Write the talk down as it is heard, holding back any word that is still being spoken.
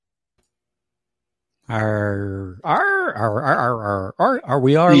Are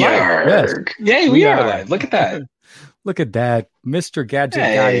we are live? Yes, Yarg. Yay, we we are are. live. Look at that. Look at that, Mr. Gadget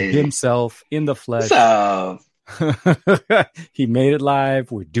Guy Hey. himself in the What's flesh. up? He made it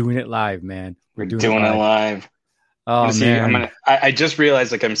live. We're doing it live, man. We're We're doing it doing it live. live. Oh man, I just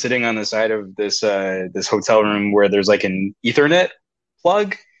realized like I'm sitting on the side of this hotel room where there's like an Ethernet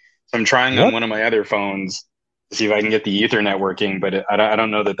plug. So I'm trying on what? one of my other phones to see if I can get the Ethernet working, but I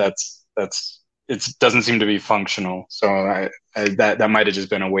don't know that that's it doesn't seem to be functional. So that might have just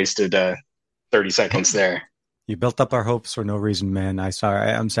been a wasted 30 seconds there. You built up our hopes for no reason, man.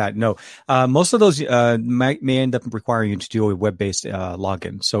 I'm sad. No, most of those may end up requiring you to do a web-based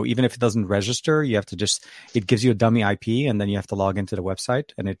login. So even if it doesn't register, you have to it gives you a dummy IP, and then you have to log into the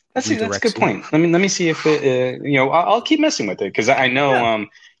website, and that's That's a good point. Let me see if it I'll keep messing with it because I know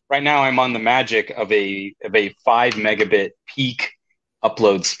right now I'm on the magic of a 5 megabit peak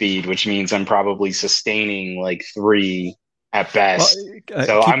upload speed, which means I'm probably sustaining like 3 at best.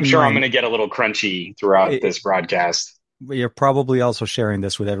 So I'm sure I'm going to get a little crunchy throughout this broadcast. You're probably also sharing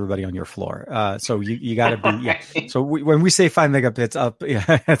this with everybody on your floor. So you got to be, yeah. So when we say 5 megabits up,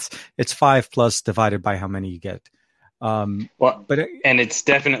 yeah, it's 5 plus divided by how many you get. And it's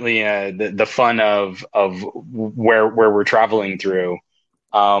definitely the fun of where we're traveling through.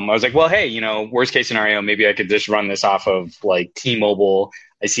 I was like, well, hey, worst case scenario, maybe I could just run this off of like T-Mobile.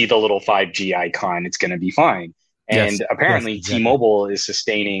 I see the little 5G icon. It's going to be fine. And apparently exactly. T-Mobile is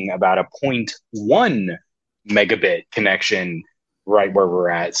sustaining about a 0.1 megabit connection right where we're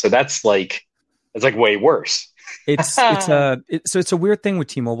at. So that's like way worse. It's a weird thing with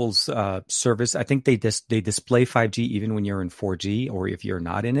T-Mobile's service. I think they display 5G even when you're in 4G or if you're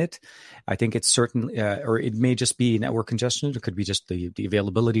not in it. I think it's certainly, or it may just be network congestion. It could be just the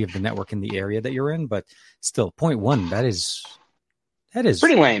availability of the network in the area that you're in. But still, 0.1, that is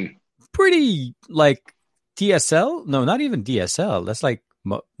pretty lame. Pretty like DSL? No, not even DSL. That's like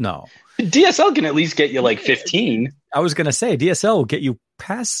no. DSL can at least get you like 15. I was gonna say DSL will get you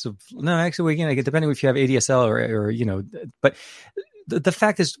past. No, actually, depending if you have ADSL or but the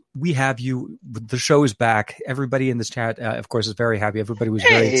fact is we have you. The show is back. Everybody in this chat, of course, is very happy. Everybody was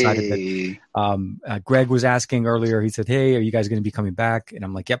very excited that Greg was asking earlier. He said, "Hey, are you guys going to be coming back?" And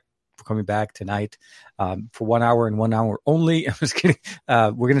I'm like, "Yep, we're coming back tonight for 1 hour and 1 hour only." I was kidding.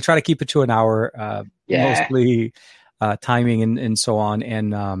 We're going to try to keep it to an hour, mostly timing and so on.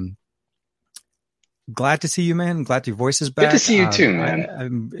 And glad to see you, man. Glad your voice is back. Good to see you too,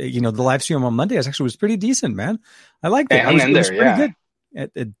 man. The live stream on Monday was pretty decent, man. I liked it. Hey, it was pretty good.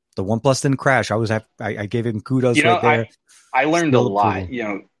 The OnePlus didn't crash. I gave him kudos right there. I learned a lot.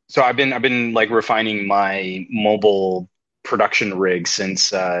 So I've been like refining my mobile production rig since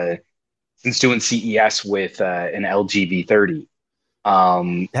doing CES with an LG V30.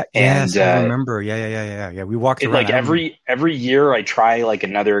 Yes, I remember. Yeah. We walked around. Like every year I try like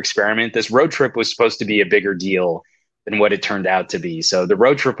another experiment. This road trip was supposed to be a bigger deal than what it turned out to be. So the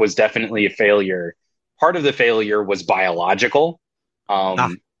road trip was definitely a failure. Part of the failure was biological.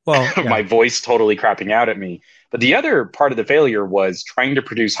 My voice totally crapping out at me. But the other part of the failure was trying to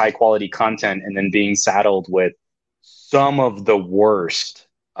produce high quality content and then being saddled with some of the worst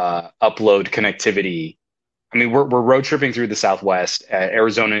upload connectivity. I mean, we're road tripping through the Southwest,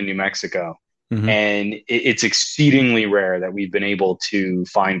 Arizona and New Mexico, and it's exceedingly rare that we've been able to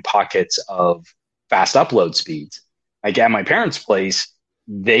find pockets of fast upload speeds. Like at my parents' place,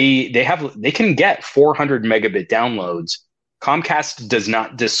 they can get 400 megabit downloads. Comcast does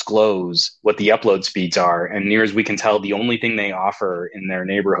not disclose what the upload speeds are, and near as we can tell, the only thing they offer in their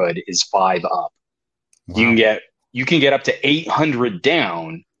neighborhood is 5 up. Wow. You can get up to 800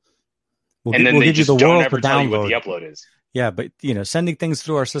 down. And then they just don't ever tell you what the upload is. Yeah, but sending things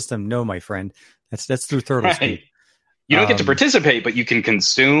through our system, no, my friend, that's through turtle speed. You don't get to participate, but you can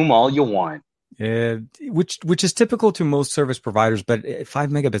consume all you want. Which is typical to most service providers, but 5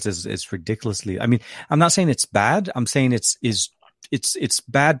 megabits is ridiculously. I mean, I'm not saying it's bad. I'm saying it's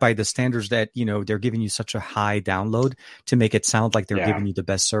bad by the standards that they're giving you such a high download to make it sound like they're giving you the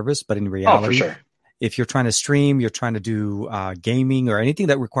best service, but in reality, for sure. If you're trying to stream, you're trying to do gaming or anything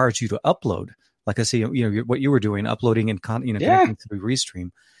that requires you to upload, like I say, what you were doing, uploading and connecting to the restream.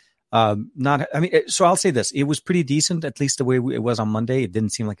 So I'll say this: it was pretty decent, at least the way it was on Monday. It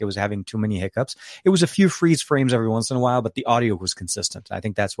didn't seem like it was having too many hiccups. It was a few freeze frames every once in a while, but the audio was consistent. I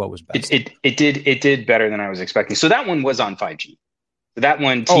think that's what was best. It did better than I was expecting. So that one was on 5G. That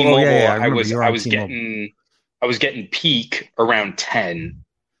one, T-Mobile, I was getting peak around 10.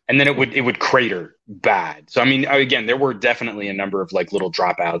 And then it would crater bad. So, I mean, again, there were definitely a number of like little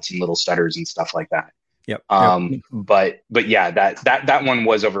dropouts and little stutters and stuff like that. Yep. But yeah, that one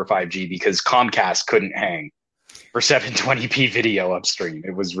was over 5G because Comcast couldn't hang for 720p video upstream.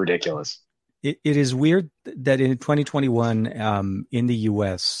 It was ridiculous. It is weird that in 2021, in the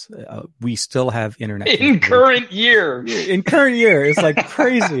US, we still have internet in current year. In current year, it's like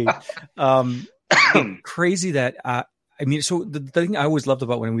crazy, crazy that. I mean, so the thing I always loved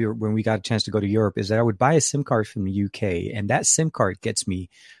about when we got a chance to go to Europe is that I would buy a SIM card from the UK, and that SIM card gets me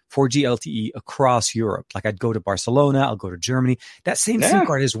 4G LTE across Europe. Like I'd go to Barcelona, I'll go to Germany. That same SIM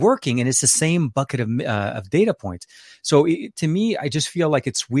card is working, and it's the same bucket of data points. So to me, I just feel like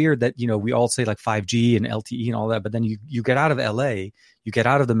it's weird that we all say like 5G and LTE and all that, but then you get out of LA, you get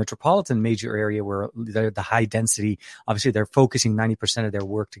out of the metropolitan major area where the high density. Obviously, they're focusing 90% of their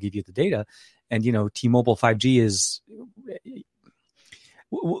work to give you the data. And, T-Mobile 5G is,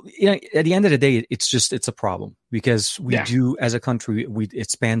 at the end of the day, it's a problem because we do, as a country, it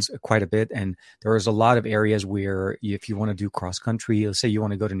spans quite a bit. And there is a lot of areas where if you want to do cross country, let's say you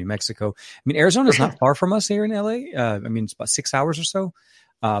want to go to New Mexico. I mean, Arizona is not far from us here in LA. I mean, it's about 6 hours or so.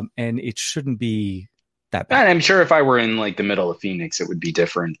 And it shouldn't be that bad. And I'm sure if I were in like the middle of Phoenix, it would be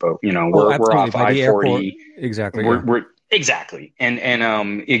different, but we're off I-40. Exactly. We're exactly. And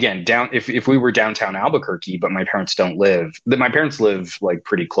again, if we were downtown Albuquerque, but my parents live like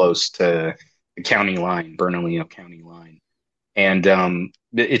pretty close to the county line, Bernalillo County line. And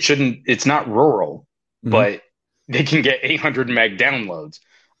it's not rural, but they can get 800 meg downloads.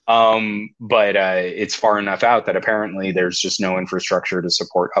 But it's far enough out that apparently there's just no infrastructure to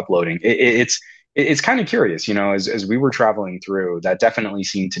support uploading. It's kind of curious, as we were traveling through, that definitely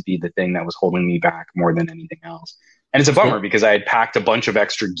seemed to be the thing that was holding me back more than anything else. And it's a bummer because I had packed a bunch of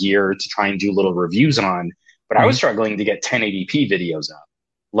extra gear to try and do little reviews on, but I was struggling to get 1080p videos up,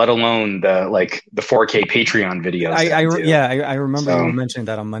 let alone the 4K Patreon videos. I remember you were mentioning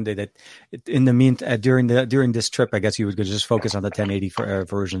that on Monday, that in the meantime, during this trip, I guess you would just focus on the 1080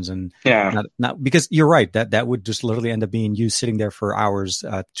 versions and not because you're right, that would just literally end up being you sitting there for hours,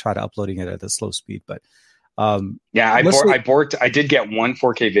 try to uploading it at a slow speed. But I did get one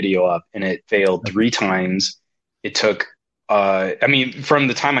 4K video up and it failed 3 times. It took, from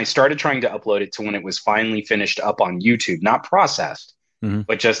the time I started trying to upload it to when it was finally finished up on YouTube, not processed,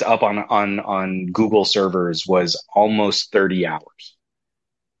 but just up on Google servers, was almost 30 hours.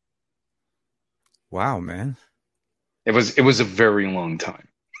 Wow, man. It was a very long time.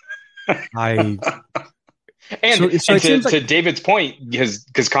 To David's point, because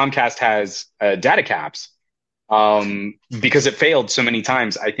Comcast has data caps, because it failed so many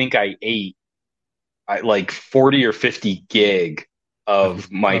times, I think I ate like 40 or 50 gig of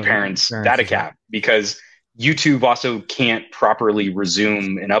my parents' data cap because YouTube also can't properly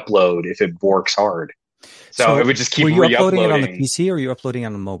resume an upload if it works hard. So it would just keep re-uploading. Were you uploading it on the PC or were you uploading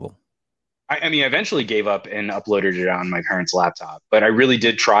on the mobile? I eventually gave up and uploaded it on my parents' laptop, but I really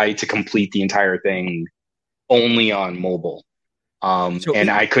did try to complete the entire thing only on mobile.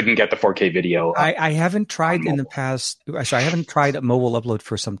 I couldn't get the 4K video. I haven't tried in the past. So I haven't tried a mobile upload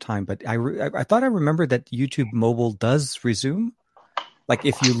for some time, but I thought I remembered that YouTube mobile does resume. Like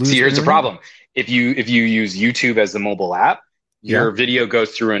if you lose. See, here's the problem. If you use YouTube as the mobile app, your video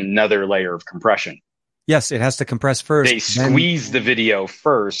goes through another layer of compression. Yes, it has to compress first. They squeeze the video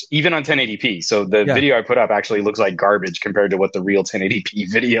first, even on 1080p. So the video I put up actually looks like garbage compared to what the real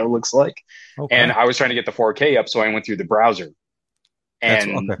 1080p video looks like. Okay. And I was trying to get the 4K up, so I went through the browser.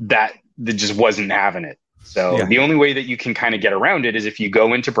 And that just wasn't having it. So the only way that you can kind of get around it is if you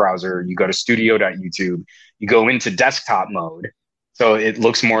go into browser, you go to studio.youtube, you go into desktop mode. So it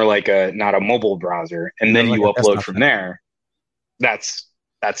looks more like not a mobile browser. And then you upload from there. That's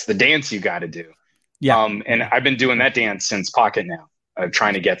the dance you got to do. Yeah. And I've been doing that dance since Pocket now,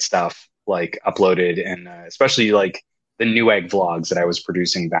 trying to get stuff like uploaded and especially like the Newegg vlogs that I was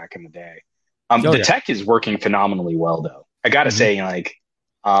producing back in the day. The tech is working phenomenally well though. I got to say, like,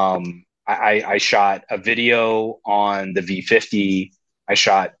 I shot a video on the V50. I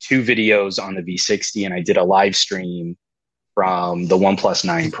shot 2 videos on the V60, and I did a live stream from the OnePlus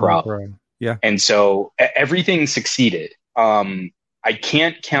 9 Pro. Yeah. And so everything succeeded. I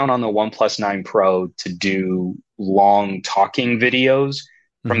can't count on the OnePlus 9 Pro to do long talking videos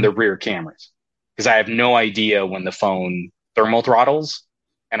from the rear cameras because I have no idea when the phone thermal throttles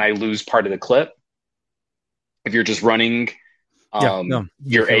and I lose part of the clip. If you're just running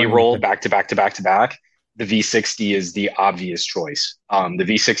your A-roll back to back to back to back, the V60 is the obvious choice. The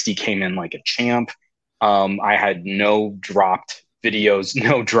V60 came in like a champ. I had no dropped videos,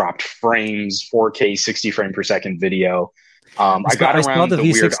 no dropped frames, 4K 60 frame per second video. I got around the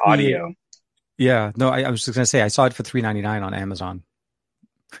weird audio. Yeah, no, I was just going to say, I saw it for $3.99 on Amazon.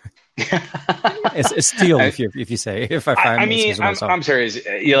 It's steal if you say if I find I mean, I'm serious.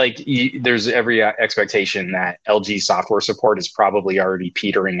 There's every expectation that LG software support is probably already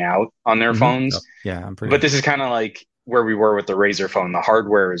petering out on their phones. Oh, yeah, I'm pretty. But this is kind of like where we were with the Razer phone. The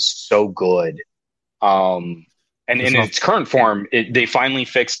hardware is so good. And in its current form, they finally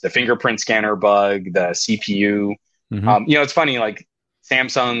fixed the fingerprint scanner bug, the CPU. It's funny, like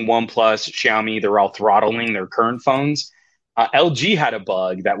Samsung, OnePlus, Xiaomi, they're all throttling their current phones. LG had a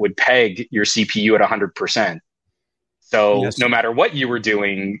bug that would peg your CPU at 100%. So no matter what you were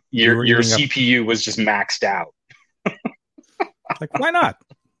doing, your CPU was just maxed out. Like, why not?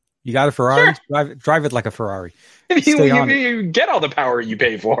 You got a Ferrari? Sure. Drive it like a Ferrari. You get all the power you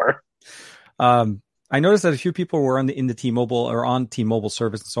pay for. I noticed that a few people were in the T-Mobile or on T-Mobile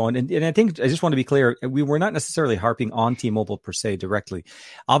service and so on. And I think I just want to be clear, we were not necessarily harping on T-Mobile per se directly.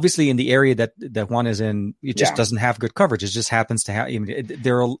 Obviously, in the area that one is in, it just doesn't have good coverage. It just happens to have,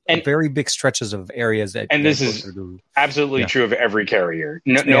 there are very big stretches of areas that. And this is absolutely true of every carrier.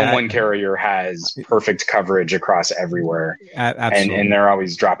 No one carrier has perfect coverage across everywhere. Absolutely. And there are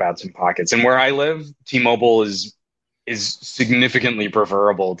always dropouts in pockets. And where I live, T-Mobile is significantly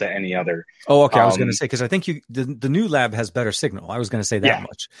preferable to any other. Oh, okay. I was going to say, because I think the new lab has better signal. I was going to say that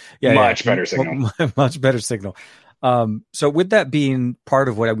much. Yeah, much better signal. Much better signal. So with that being part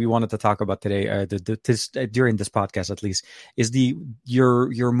of what we wanted to talk about today, during this podcast at least, is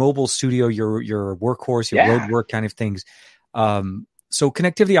your mobile studio, your workhorse, your road work kind of things. So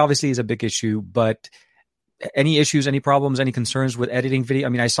connectivity obviously is a big issue, but any issues, any problems, any concerns with editing video? I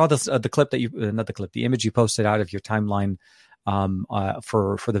mean, I saw the clip the image you posted out of your timeline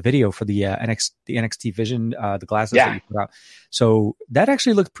for the video for the NXT Vision, the glasses that you put out. So that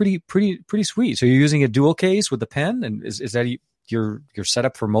actually looked pretty sweet. So you're using a dual case with the pen, and is that your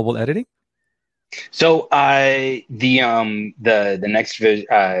setup for mobile editing? So the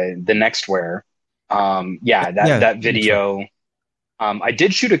Nextwear, that video. I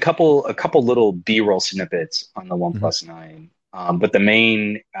did shoot a couple little B-roll snippets on the OnePlus 9, but the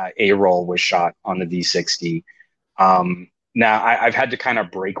main A-roll was shot on the V60. Now, I've had to kind of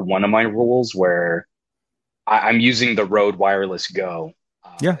break one of my rules where I'm using the Rode Wireless Go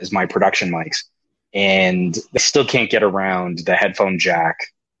as my production mics, and I still can't get around the headphone jack.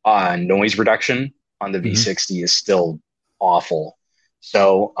 Noise reduction on the V60 is still awful.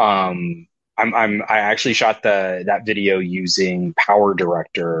 So I actually shot that video using Power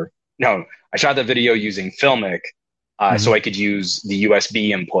Director. No, I shot the video using Filmic, so I could use the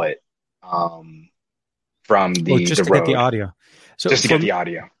USB input from the just to Rode. Get the audio. So just to get the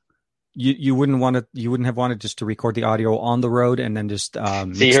audio. You wouldn't have wanted just to record the audio on the road and then just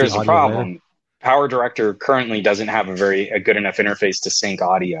see. Here's the problem. Later. Power Director currently doesn't have a good enough interface to sync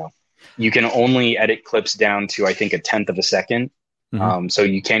audio. You can only edit clips down to, I think, 1/10 of a second. So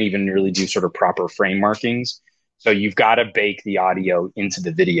you can't even really do sort of proper frame markings. So you've got to bake the audio into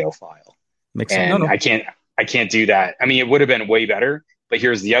the video file. Makes sense. No. I can't do that. I mean, it would have been way better, but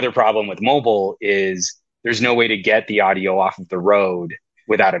here's the other problem with mobile is there's no way to get the audio off of the road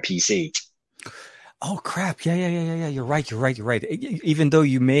without a PC. Oh crap. Yeah. You're right. Even though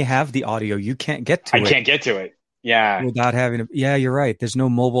you may have the audio, you can't get to it. I can't get to it. Yeah. Without having you're right. There's no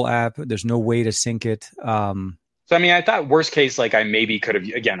mobile app. There's no way to sync it. So, I mean, I thought worst case, like I could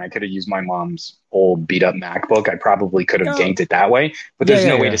have used my mom's old beat up MacBook. I probably could have ganked it that way, but there's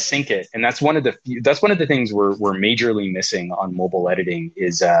no way to sync it. And that's one of the things we're majorly missing on mobile editing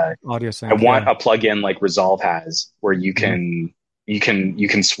is audio sync. I want a plugin like Resolve has where you can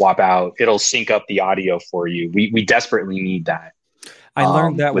swap out. It'll sync up the audio for you. We desperately need that. I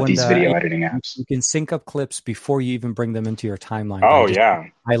learned that with these video editing apps. You can sync up clips before you even bring them into your timeline. Oh yeah,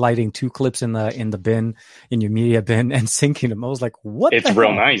 highlighting 2 clips in the bin, in your media bin, and syncing them. I was like, "What?" It's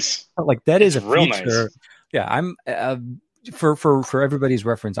real nice. Like that is a real feature. Nice. Yeah, I'm for everybody's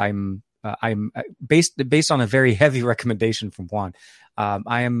reference. I'm based on a very heavy recommendation from Juan.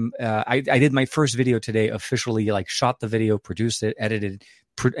 I did my first video today officially. Like shot the video, produced it, edited,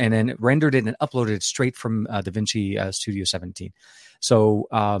 and then rendered it and uploaded it straight from DaVinci Studio 17. So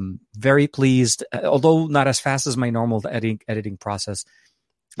very pleased, although not as fast as my normal editing process.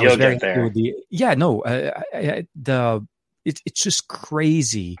 You'll get there. It's just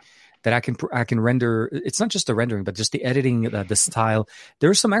crazy that I can render. It's not just the rendering, but just the editing, the style.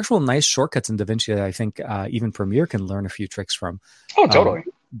 There are some actual nice shortcuts in DaVinci that I think even Premiere can learn a few tricks from. Oh, totally.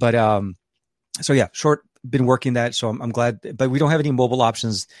 Been working that, so I'm glad. But we don't have any mobile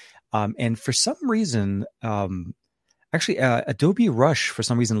options, and for some reason, actually, Adobe Rush for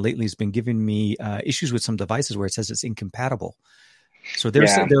some reason lately has been giving me issues with some devices where it says it's incompatible. So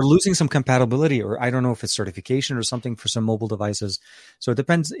Yeah. they're losing some compatibility, or I don't know if it's certification or something for some mobile devices. So it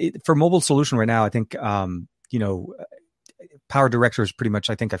depends. For mobile solution right now, I think Power Director is pretty much,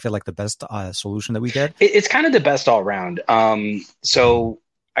 I feel like the best solution that we get. It's kind of the best all around. So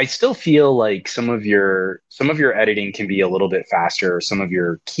I still feel like some of your editing can be a little bit faster. Some of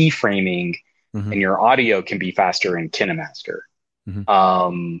your keyframing Mm-hmm. and your audio can be faster in KineMaster.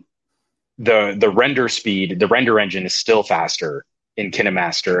 Mm-hmm. The render speed, the render engine is still faster in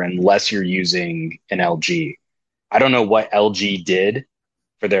KineMaster unless you're using an LG. I don't know what LG did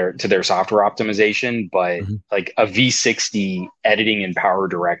for their software optimization, but Mm-hmm. like a V60 editing in Power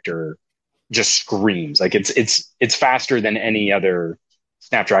Director just screams. Like it's faster than any other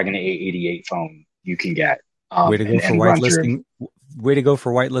Snapdragon 888 phone you can get, Way to go for and run through. whitelisting. Way to go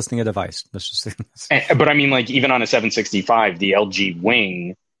for whitelisting a device. Let's just say this. But I mean, like even on a 765, the LG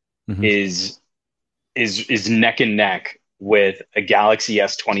Wing Mm-hmm. is neck and neck with a Galaxy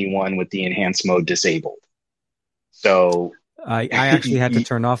S21 with the enhanced mode disabled. So I actually had to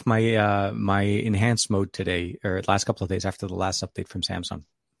turn off my enhanced mode today, or last couple of days after the last update from Samsung.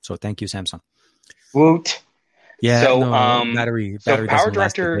 So thank you, Samsung. woot. Yeah, So no, battery Power doesn't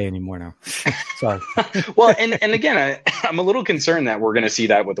last a Director. day anymore now. Sorry. Well, and again, I'm a little concerned that we're going to see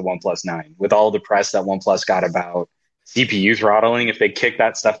that with the OnePlus 9, with all the press that OnePlus got about CPU throttling. If they kick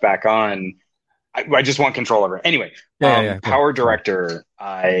that stuff back on, I just want control over it. Anyway, Yeah. Power Director,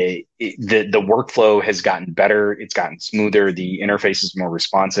 the workflow has gotten better. It's gotten smoother. The interface is more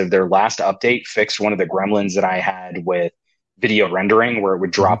responsive. Their last update fixed one of the gremlins that I had with video rendering, where it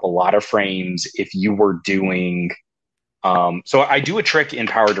would drop a lot of frames if you were doing. So I do a trick in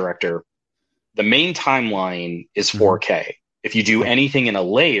Power Director. The main timeline is 4K. If you do anything in a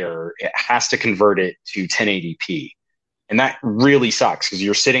layer, it has to convert it to 1080p. And that really sucks because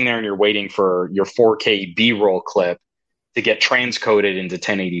you're sitting there and you're waiting for your 4K B-roll clip to get transcoded into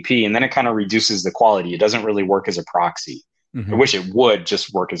 1080p. And then it kind of reduces the quality. It doesn't really work as a proxy. I wish it would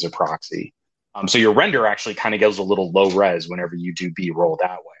just work as a proxy. So your render actually kind of goes a little low res whenever you do B-roll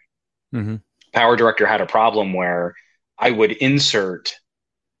that way. Mm-hmm. Power Director had a problem where I would insert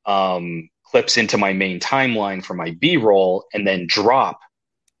clips into my main timeline for my B-roll and then drop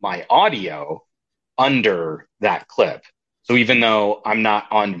my audio under that clip. So even though I'm not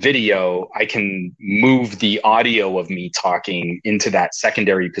on video, I can move the audio of me talking into that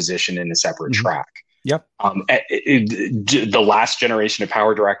secondary position in a separate track. Yep. The last generation of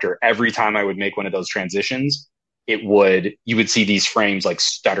Power Director, every time I would make one of those transitions, you would see these frames like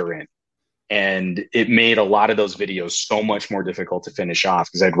stuttering. And it made a lot of those videos so much more difficult to finish off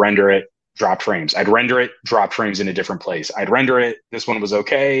because I'd render it, drop frames. I'd render it, drop frames in a different place. I'd render it. This one was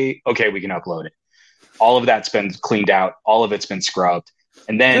okay. Okay, we can upload it. All of that's been cleaned out. All of it's been scrubbed.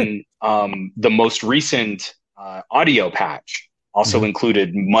 And then the most recent audio patch also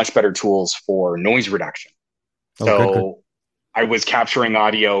included much better tools for noise reduction. Good. I was capturing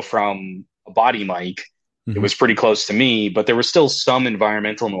audio from a body mic. It was pretty close to me, but there was still some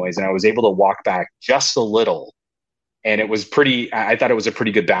environmental noise, and I was able to walk back just a little. And it was I thought it was a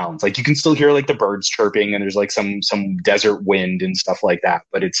pretty good balance. Like you can still hear like the birds chirping and there's like some desert wind and stuff like that,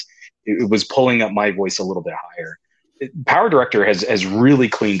 but it was pulling up my voice a little bit higher. Power Director has really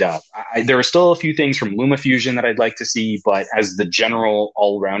cleaned up. There are still a few things from LumaFusion that I'd like to see, but as the general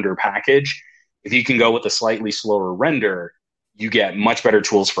all-rounder package, if you can go with a slightly slower render, you get much better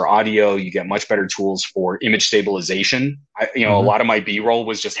tools for audio. You get much better tools for image stabilization. A lot of my B-roll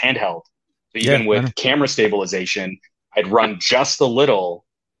was just handheld. So even with camera stabilization, I'd run just a little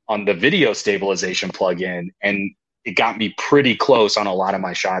on the video stabilization plugin, and it got me pretty close on a lot of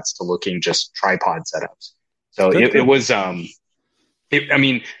my shots to looking just tripod setups. So it was, the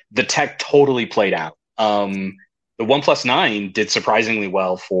tech totally played out. The OnePlus 9 did surprisingly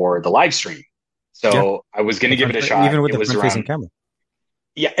well for the live stream. So I was going to give it a shot. Even with the front-facing camera.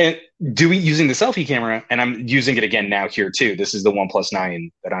 Yeah, and using the selfie camera, and I'm using it again now here too. This is the OnePlus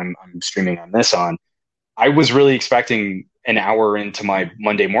 9 that I'm streaming on this on. I was really expecting an hour into my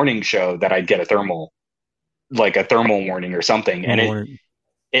Monday morning show that I'd get a thermal warning or something. And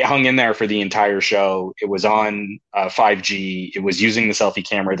it hung in there for the entire show. It was on 5G. It was using the selfie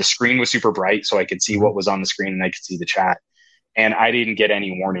camera. The screen was super bright, so I could see what was on the screen and I could see the chat. And I didn't get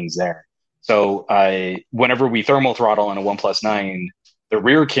any warnings there. So whenever we thermal throttle on a OnePlus 9, the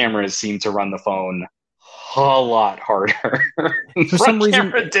rear cameras seem to run the phone a lot harder. For some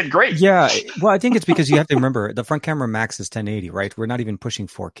reason, it did great. Yeah, well, I think it's because you have to remember the front camera max is 1080, right? We're not even pushing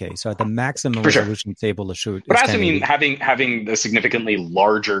 4K, so at the maximum resolution it's able to shoot. But I also mean having the significantly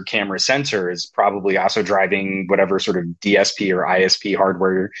larger camera sensor is probably also driving whatever sort of DSP or ISP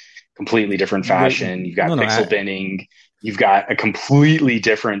hardware completely different fashion. You've got pixel binning. You've got a completely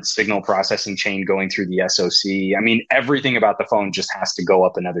different signal processing chain going through the SoC. I mean, everything about the phone just has to go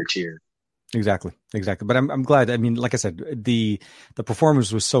up another tier. Exactly, exactly. But I'm glad. I mean, like I said, the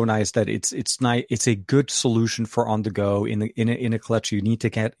performance was so nice that it's nice. It's a good solution for on the go in a clutch. You need to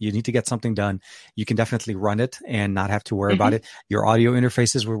get something done. You can definitely run it and not have to worry about it. Your audio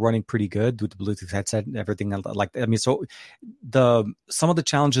interfaces were running pretty good with the Bluetooth headset and everything. Like, I mean, so some of the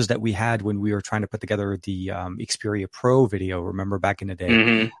challenges that we had when we were trying to put together the Xperia Pro video, remember back in the day.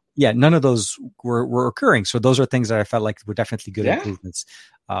 Mm-hmm. Yeah, none of those were occurring. So those are things that I felt like were definitely good Yeah. improvements.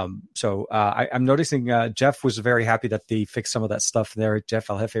 I'm noticing Jeff was very happy that they fixed some of that stuff there. Jeff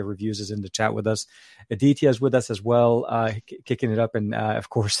Aljefe Reviews is in the chat with us. Aditya is with us as well, kicking it up. And of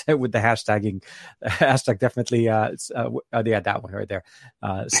course, with the hashtagging, hashtag definitely, yeah, that one right there.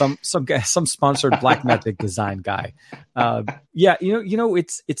 Some sponsored Black Magic design guy. Yeah,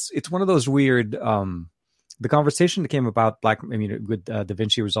 it's one of those weird. The conversation that came about with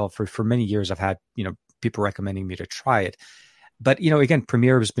DaVinci Resolve for many years, I've had, people recommending me to try it. But, again,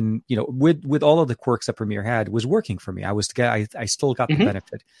 Premiere has been, with all of the quirks that Premiere had was working for me. I still got the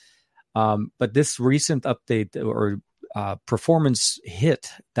benefit. But this recent update or performance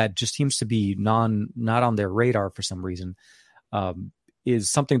hit that just seems to be not on their radar for some reason,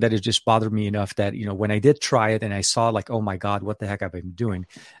 is something that has just bothered me enough that, when I did try it and I saw like, oh my God, what the heck have I been doing?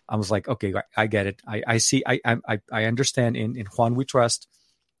 I was like, okay, I get it. I see. I understand. In Juan we trust.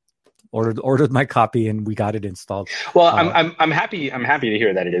 Ordered my copy and we got it installed. Well, I'm happy to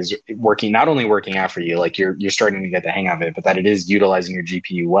hear that it is working, not only working out for you, like you're starting to get the hang of it, but that it is utilizing your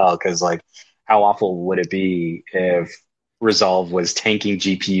GPU well. Because like, how awful would it be if Resolve was tanking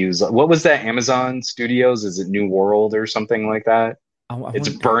GPUs? What was that? Amazon Studios? Is it New World or something like that? It's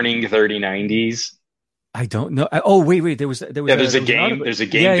burning 3090s. I don't know. Oh, wait. There's a game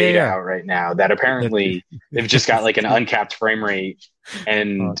beta out right now that apparently they've just got like an uncapped frame rate,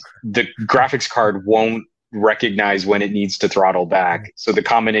 and the graphics card won't recognize when it needs to throttle back. So the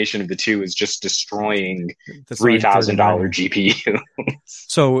combination of the two is just destroying $3,000 GPU.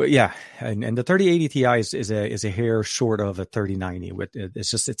 So yeah, and the 3080 Ti is a hair short of a 3090.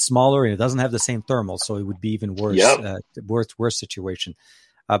 It's smaller and it doesn't have the same thermal, so it would be even worse. Yep. Worse situation.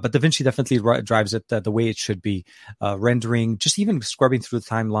 But DaVinci definitely drives it the way it should be. Rendering, just even scrubbing through the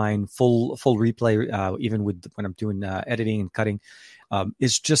timeline, full replay, even when I'm doing editing and cutting,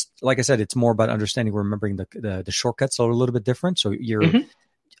 is just like I said. It's more about understanding, remembering the shortcuts are a little bit different. So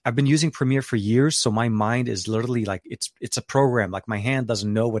I've been using Premiere for years, so my mind is literally like it's a program. Like my hand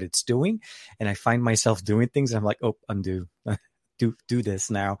doesn't know what it's doing, and I find myself doing things, and I'm like, oh, undo, do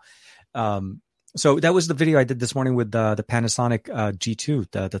this now. So that was the video I did this morning with the Panasonic G2,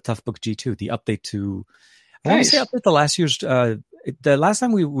 the Toughbook G2, the update to. I want to say update the last year's. The last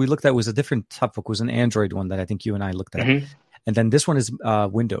time we looked at was a different Toughbook, was an Android one that I think you and I looked at, and then this one is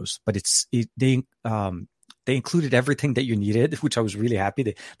Windows. But they included everything that you needed, which I was really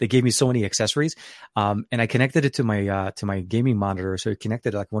happy. They gave me so many accessories, and I connected it to my gaming monitor. So it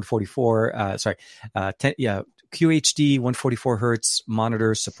connected like 144. 10, QHD 144 hertz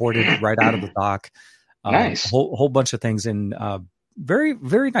monitor supported right out of the dock. Nice. Whole bunch of things, and very,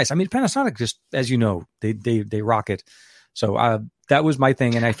 very nice. I mean, Panasonic, just as you know, they rock it. So that was my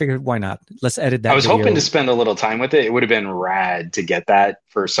thing, and I figured, why not? Let's edit that. I was hoping to spend a little time with it. It would have been rad to get that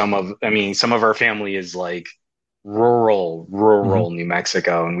for some of our family is like rural New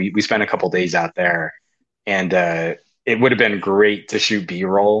Mexico, and we spent a couple days out there, and it would have been great to shoot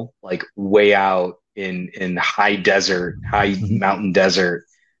B-roll like way out in high mountain desert,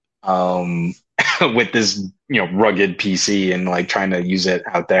 with this rugged PC and like trying to use it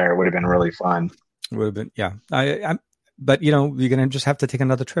out there. It would have been really fun. Would have been, yeah. But you're gonna just have to take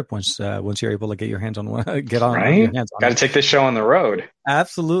another trip once you're able to get your hands on one. Get on, right? Your hands on. Got to take this show on the road.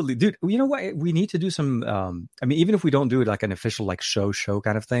 Absolutely, dude. You know what? We need to do some. I mean, even if we don't do it like an official like show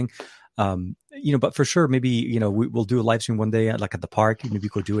kind of thing, but for sure, maybe we'll do a live stream one day like at the park. Maybe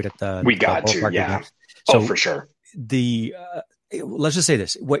go do it at the. We got to, yeah. Again. So for sure. Let's just say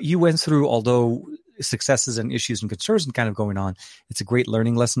this: what you went through, although successes and issues and concerns and kind of going on, it's a great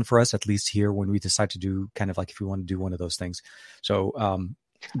learning lesson for us, at least here when we decide to do kind of like if we want to do one of those things. So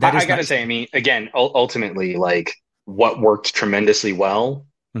I gotta say, I mean, again, ultimately, like what worked tremendously well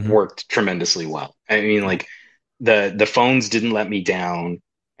worked tremendously well. I mean, like the phones didn't let me down,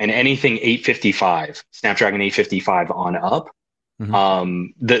 and anything 855 Snapdragon 855 on up.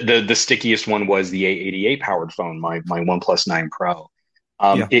 The stickiest one was the A88 powered phone, my OnePlus 9 Pro.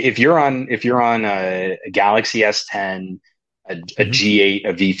 If you're on a Galaxy S10, a G8,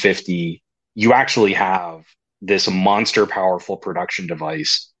 a V50, you actually have this monster powerful production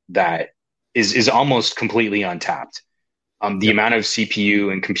device that is almost completely untapped. The amount of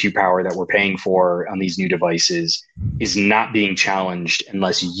CPU and compute power that we're paying for on these new devices is not being challenged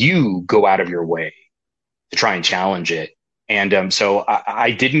unless you go out of your way to try and challenge it. And so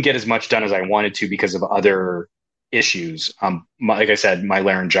I didn't get as much done as I wanted to because of other issues. Like I said, my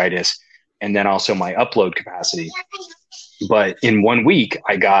laryngitis, and then also my upload capacity. But in 1 week,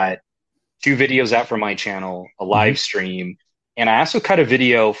 I got 2 videos out from my channel, a live stream, and I also cut a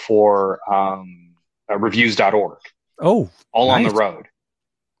video for reviews.org. Oh, all nice. on the road.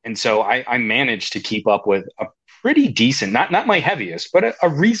 And so I managed to keep up with a pretty decent, not my heaviest, but a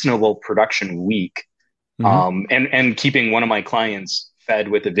reasonable production week. And keeping one of my clients fed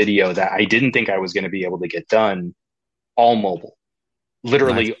with a video that I didn't think I was going to be able to get done, all mobile,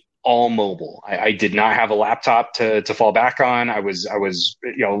 literally all mobile. I did not have a laptop to fall back on. I was,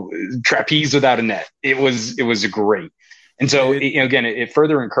 trapeze without a net. It was great. And so, again, it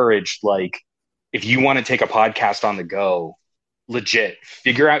further encouraged, like, if you want to take a podcast on the go, legit,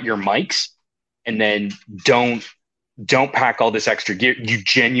 figure out your mics, and then don't pack all this extra gear. You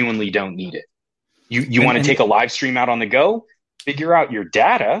genuinely don't need it. You want to take a live stream out on the go, figure out your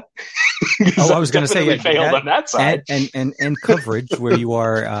data. I was going to say failed on that side. And coverage where you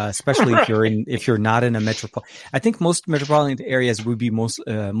are, especially if you're not in a metropolitan. I think most metropolitan areas would be most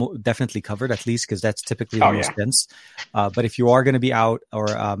definitely covered, at least, because that's typically the most dense. But if you are going to be out,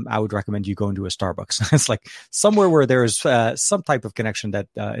 or I would recommend you go into a Starbucks. It's like somewhere where there's some type of connection that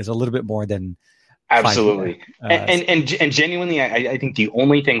is a little bit more than. Absolutely, and genuinely, I think the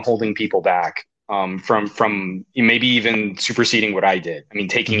only thing holding people back. From maybe even superseding what I did. I mean,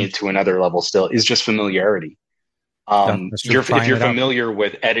 taking it to another level still is just familiarity. If you're familiar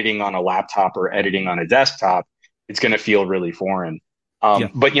with editing on a laptop or editing on a desktop, it's going to feel really foreign.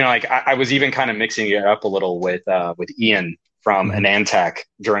 But I was even kind of mixing it up a little with Ian from Anantech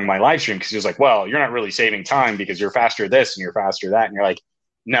during my live stream, because he was like, "Well, you're not really saving time because you're faster this and you're faster that," and you're like,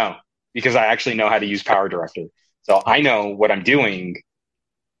 "No, because I actually know how to use Power Director, so I know what I'm doing."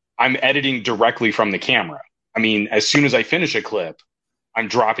 I'm editing directly from the camera. I mean, as soon as I finish a clip, I'm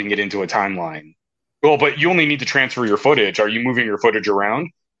dropping it into a timeline. Well, but you only need to transfer your footage. Are you moving your footage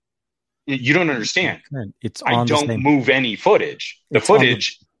around? You don't understand. I don't move any footage. The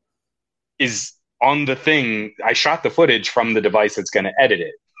footage is on the thing. I shot the footage from the device that's going to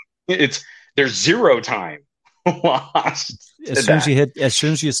edit it. There's zero time lost. As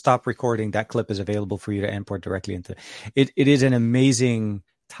soon as you stop recording, that clip is available for you to import directly into it. It is an amazing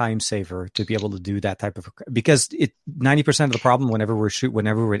time saver to be able to do that type of, because 90% of the problem whenever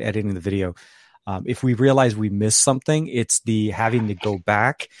we're editing the video, if we realize we missed something, it's the having to go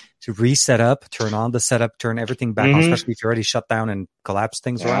back to reset up, turn on the setup, turn everything back on, especially if you already shut down and collapse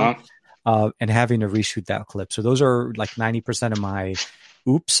things around, and having to reshoot that clip. So those are like 90% of my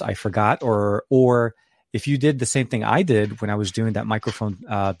oops, I forgot, or if you did the same thing I did when I was doing that microphone,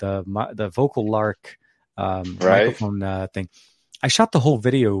 the Vocal Lark microphone thing. I shot the whole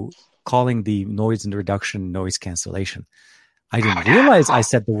video calling the noise and reduction noise cancellation. I didn't realize I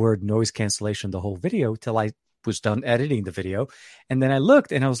said the word noise cancellation the whole video till I was done editing the video. And then I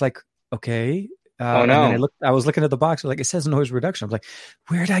looked and I was like, okay. And then I was looking at the box. I was like, it says noise reduction. I was like,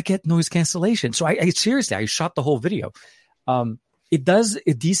 where did I get noise cancellation? So I seriously shot the whole video. It does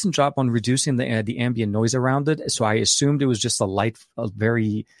a decent job on reducing the ambient noise around it. So I assumed it was just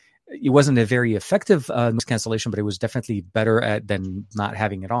it wasn't a very effective noise cancellation, but it was definitely better than not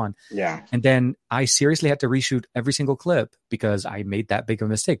having it on. Yeah. And then I seriously had to reshoot every single clip because I made that big of a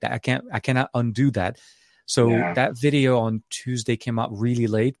mistake. That I cannot undo that. So that video on Tuesday came out really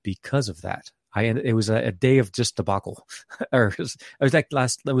late because of that. It was a day of just debacle. I think it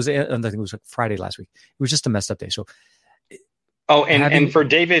was like Friday last week. It was just a messed up day. So. And for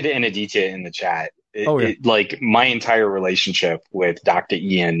David and Aditya in the chat, like my entire relationship with Dr.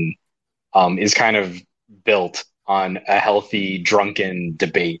 Ian is kind of built on a healthy drunken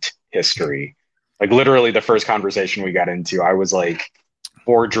debate history. Like literally the first conversation we got into, I was like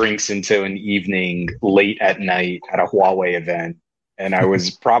 4 drinks into an evening late at night at a Huawei event. And I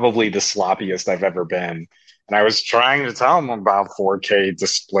was probably the sloppiest I've ever been. And I was trying to tell him about 4K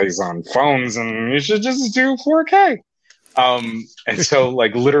displays on phones and you should just do 4K. And so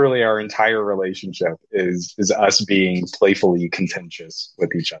like literally our entire relationship is us being playfully contentious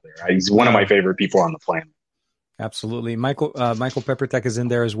with each other. He's one of my favorite people on the planet. Absolutely. Michael Peppertech is in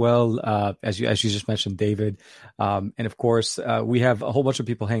there as well. As you just mentioned, David. And of course, we have a whole bunch of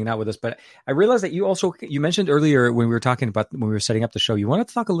people hanging out with us, but I realized that you mentioned earlier when we were setting up the show, you wanted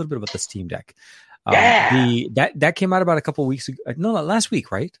to talk a little bit about the Steam Deck. Yeah. That came out about a couple of weeks ago. No, last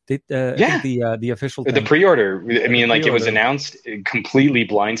week, right? I think the official The thing, pre-order. I mean, like it was pre-order. announced, it completely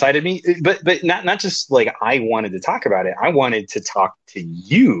blindsided me. But not just like I wanted to talk about it. I wanted to talk to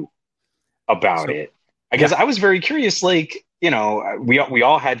you about So it because yeah, I was very curious. Like, we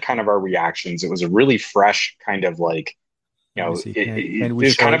all had kind of our reactions. It was a really fresh kind of like, let me see. Can it we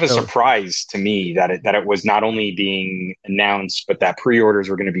was show kind it? of a So surprise to me that it was not only being announced, but that pre-orders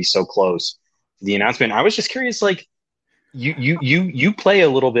were going to be so close to the announcement. I was just curious, like you play a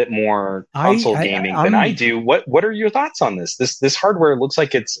little bit more console gaming than I I'm do. What are your thoughts on this? This hardware looks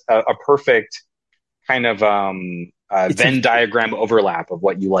like it's a perfect kind of it's a Venn diagram overlap of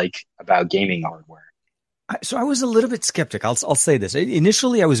what you like about gaming hardware. so I was a little bit skeptic. I'll say this.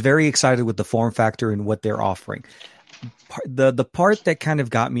 Initially, I was very excited with the form factor and what they're offering. The part that kind of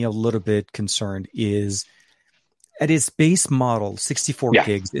got me a little bit concerned is at its base model, 64 Yeah,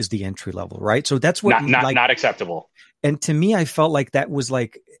 gigs is the entry level, right? So that's what not acceptable. and to me, I felt like that was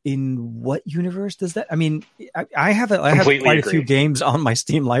like, in what universe does that? I mean, I have Completely quite a few agree. games on my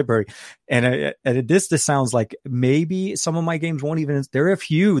Steam library, and this sounds like maybe some of my games won't even. There are a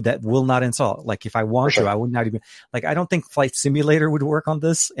few that will not install. Like if I For want to, sure. I would not even. Like I don't think Flight Simulator would work on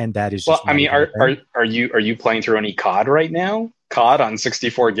this, and that is Well, just I not mean, even a thing. are you playing through any COD right now? COD on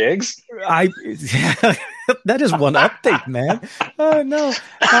 64 gigs? I that is one update, man. Oh no,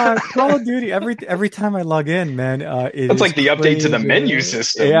 Call of Duty. Every time I log in, man, it That's is like the update to the menu crazy. Yeah,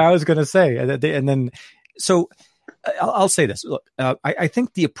 system. I was gonna say, and then so I'll say this. Look, I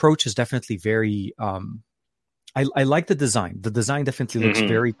think the approach is definitely very. I like the design. The design definitely looks Hmm.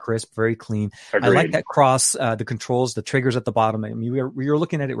 very crisp, very clean. I like Agreed. that cross, the controls, the triggers at the bottom. I mean, we were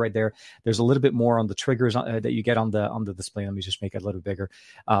looking at it right there. There's a little bit more on the triggers that you get on the display. Let me just make it a little bigger.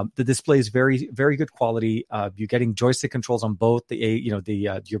 The display is very, very good quality. You're getting joystick controls on both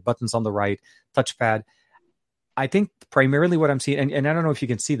your buttons on the right, touchpad. I think primarily what I'm seeing, and I don't know if you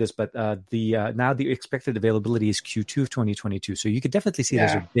can see this, but now the expected availability is Q2 of 2022. So you could definitely see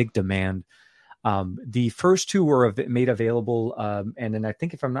there's Yeah. a big demand. The first two were made available, and then I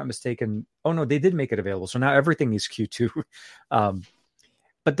think, if I'm not mistaken, oh no, they did make it available. So now everything is Q2.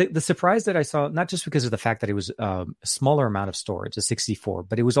 But the surprise that I saw, not just because of the fact that it was a smaller amount of storage, a 64,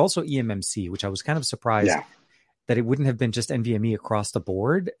 but it was also eMMC, which I was kind of surprised Yeah. that it wouldn't have been just NVMe across the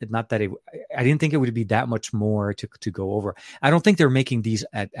board. Not that I didn't think it would be that much more to go over. I don't think they're making these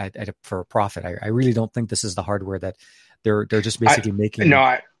for a profit. I really don't think this is the hardware that they're just basically making.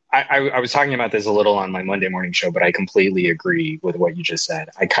 No, I was talking about this a little on my Monday morning show, but I completely agree with what you just said.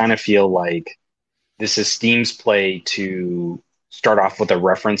 I kind of feel like this is Steam's play to start off with a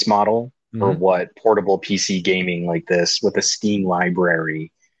reference model for Mhm. what portable PC gaming like this with a Steam library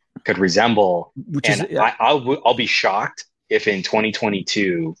could resemble. Which is And I'll be shocked if in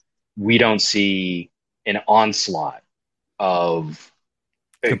 2022 we don't see an onslaught of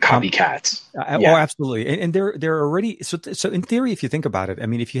copycats. Oh, Yeah, absolutely, and they're already so. In theory, if you think about it, I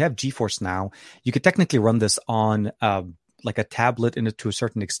mean, if you have GeForce Now, you could technically run this on like a tablet to a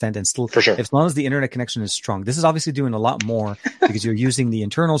certain extent, and still, for sure. as long as the internet connection is strong. This is obviously doing a lot more because you're using the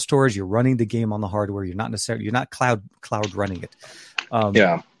internal storage, you're running the game on the hardware. You're not cloud running it.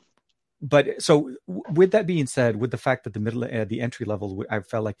 Yeah. But so with that being said, with the fact that the entry level, I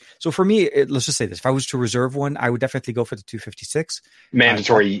felt like, so for me, let's just say this: if I was to reserve one, I would definitely go for the 256.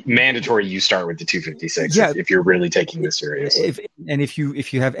 Mandatory. You start with the 256 Yeah, if you're really taking this seriously. If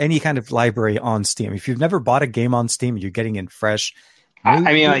you have any kind of library on Steam, if you've never bought a game on Steam, you're getting in fresh.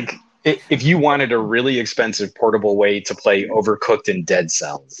 I mean, like if you wanted a really expensive portable way to play Overcooked and Dead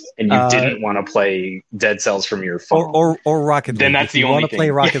Cells, and you didn't want to play Dead Cells from your phone, or Rocket League, then that's the only thing. Want to play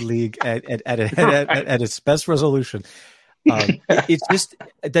Rocket League at its best resolution. It's just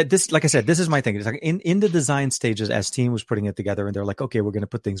that this, like I said, this is my thing. It's like in the design stages as Steam was putting it together, and they're like, okay, we're going to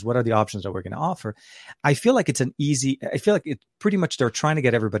put things. What are the options that we're going to offer? I feel like I feel like it's pretty much they're trying to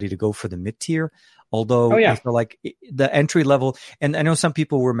get everybody to go for the mid tier. Although I feel like the entry level, and I know some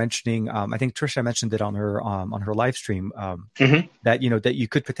people were mentioning, I think Trisha mentioned it on her live stream, that that you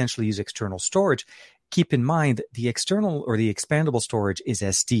could potentially use external storage. Keep in mind the external or the expandable storage is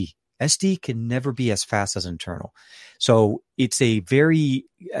SD. SD can never be as fast as internal. So it's a very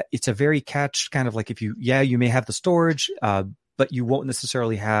catch kind of like you may have the storage, but you won't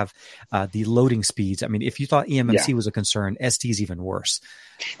necessarily have the loading speeds. I mean, if you thought eMMC was a concern, SD is even worse.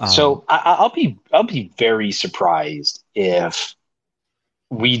 So I'll be very surprised if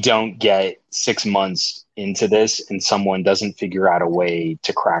we don't get 6 months into this and someone doesn't figure out a way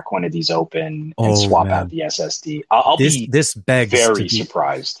to crack one of these open and swap out the SSD. I'll be very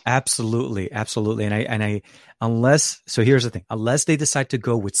surprised. Absolutely. And I unless, so here's the thing, unless they decide to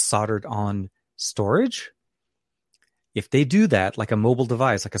go with soldered on storage, if they do that, like a mobile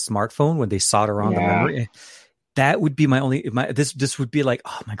device, like a smartphone, when they solder on the memory, that would be this would be like,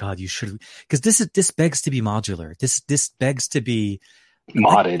 oh my God, you should, because this begs to be modular. This begs to be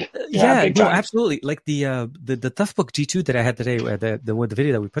modded. Like, big time. Absolutely. Like the Toughbook G2 that I had today, the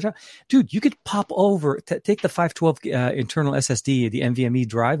video that we put out, dude, you could pop over, take the 512 internal SSD, the NVMe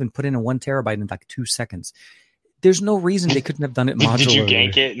drive, and put in a 1 terabyte in like 2 seconds. There's no reason they couldn't have done it modular. Did you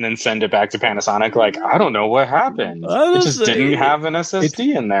gank it and then send it back to Panasonic? Like, I don't know what happened. It just didn't have an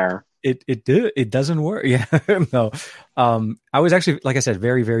SSD in there. It did. It doesn't work. Yeah. No. I was actually, like I said,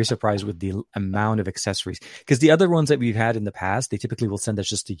 very, very surprised with the amount of accessories, because the other ones that we've had in the past, they typically will send us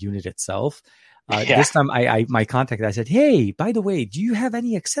just the unit itself. This time my contact, I said, hey, by the way, do you have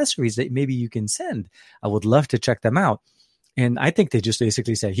any accessories that maybe you can send? I would love to check them out. And I think they just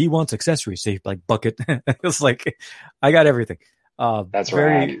basically say he wants accessories. Say like bucket. It's like, I got everything. That's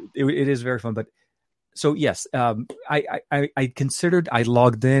right. It is very fun. But so yes, I considered. I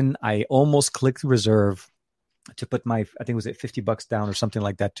logged in. I almost clicked reserve to put my, I think was it $50 down or something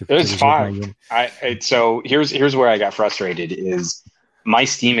like that. It was fine. So here's where I got frustrated is my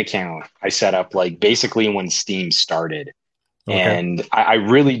Steam account. I set up like basically when Steam started. Okay. And I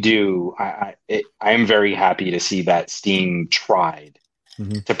really do. I am very happy to see that Steam tried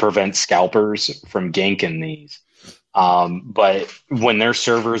to prevent scalpers from ganking these. But when their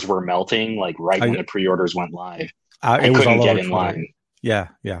servers were melting, like when the pre-orders went live, I couldn't get in line. Yeah.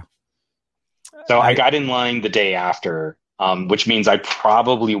 So I got in line the day after, which means I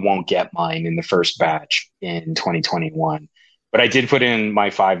probably won't get mine in the first batch in 2021. But I did put in my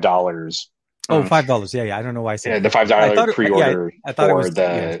 $5. Oh, $5. Yeah. I don't know why I said the $5 pre-order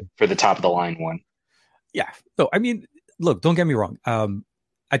for the top of the line one. Yeah. No, I mean, look, don't get me wrong.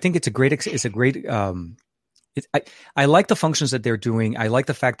 I think it's a great. I like the functions that they're doing. I like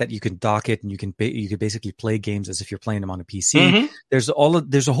the fact that you can dock it and you can basically play games as if you're playing them on a PC. There's a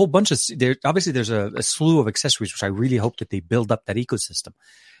whole bunch of obviously there's a slew of accessories, which I really hope that they build up that ecosystem.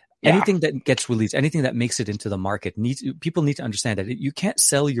 Yeah. Anything that gets released, anything that makes it into the market, people need to understand that you can't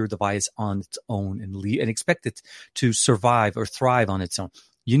sell your device on its own and expect it to survive or thrive on its own.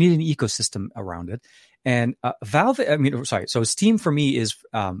 You need an ecosystem around it. And so Steam for me is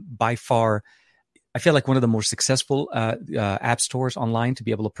by far, I feel like one of the more successful app stores online to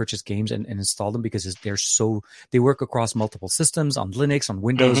be able to purchase games and install them, because they work across multiple systems on Linux, on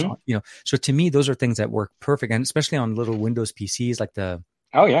Windows, So to me, those are things that work perfect, and especially on little Windows PCs like the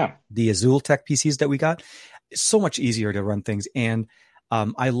Azul Tech PCs that we got. It's so much easier to run things, and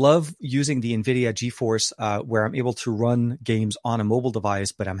I love using the NVIDIA GeForce where I'm able to run games on a mobile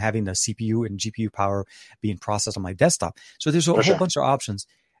device, but I'm having the CPU and GPU power being processed on my desktop. So there's a whole bunch of options.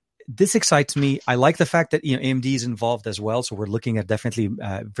 This excites me. I like the fact that AMD is involved as well. So we're looking at definitely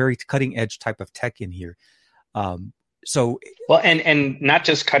very cutting edge type of tech in here. And not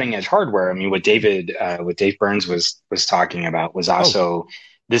just cutting edge hardware. I mean, what Dave Burns was talking about was also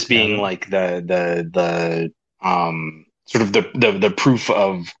this being like the sort of the proof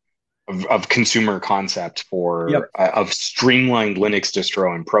of consumer concept for of streamlined Linux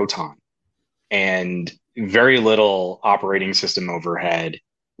distro and Proton, and very little operating system overhead,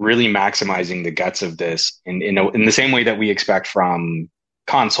 really maximizing the guts of this in the same way that we expect from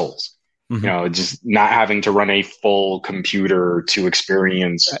consoles. Just not having to run a full computer to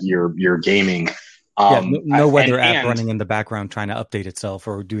experience your gaming. No weather app running in the background trying to update itself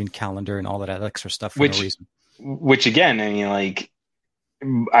or doing calendar and all of that extra stuff for no reason. Which again, I mean, like,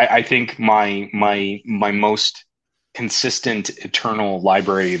 I think my most consistent eternal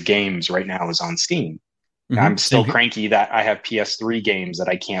library of games right now is on Steam. I'm still cranky that I have PS3 games that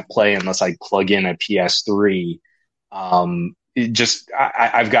I can't play unless I plug in a PS3.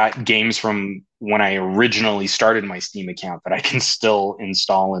 I've got games from when I originally started my Steam account that I can still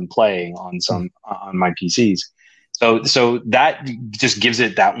install and play on my PCs. So that just gives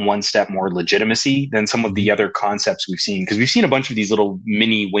it that one step more legitimacy than some of the other concepts we've seen, because we've seen a bunch of these little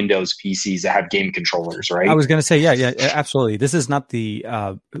mini Windows PCs that have game controllers, right? I was going to say, yeah, absolutely. This is not the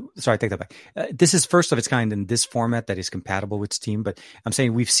sorry, I take that back. This is first of its kind in this format that is compatible with Steam, but I'm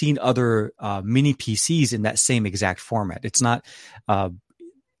saying we've seen other mini PCs in that same exact format. It's not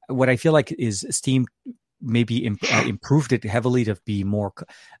what I feel like is Steam maybe improved it heavily to be more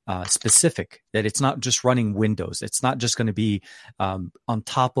specific, that it's not just running Windows. It's not just going to be on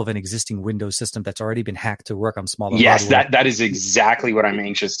top of an existing Windows system that's already been hacked to work on smaller hardware. That is exactly what I'm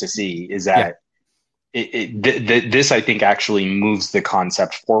anxious to see, is that this, I think, actually moves the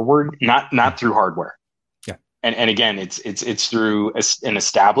concept forward, not through hardware. Yeah. And again, it's through an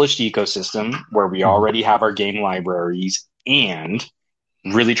established ecosystem where we already have our game libraries, and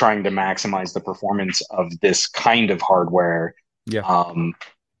really trying to maximize the performance of this kind of hardware. Yeah.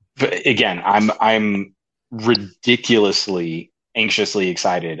 But again, I'm ridiculously anxiously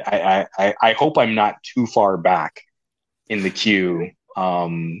excited. I hope I'm not too far back in the queue.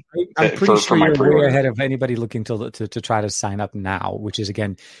 I'm pretty For sure my you're way pre-order. ahead of anybody looking to try to sign up now, which is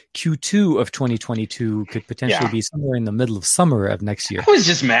again Q2 of 2022 could potentially Yeah. be somewhere in the middle of summer of next year. I was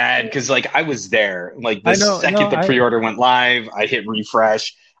just mad because like I was there. Like the I know, no, second the pre-order went live, I hit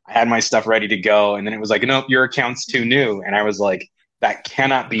refresh. I had my stuff ready to go, and then it was like, nope, your account's too new. And I was like, that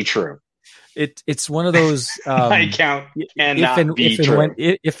cannot be true. it's one of those My account cannot be true.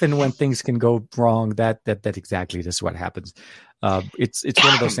 if and when things can go wrong, that exactly this is what happens. It's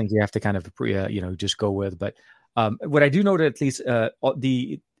one of those things you have to kind of just go with. But what I do know that at least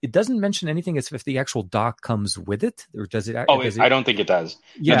it doesn't mention anything as if the actual dock comes with it, or does it? I don't think it does.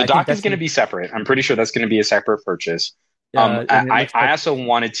 Yeah, no, the dock is going to be separate. I'm pretty sure that's going to be a separate purchase. I also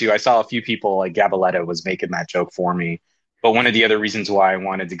wanted to. I saw a few people like Gabaletta was making that joke for me, but one of the other reasons why I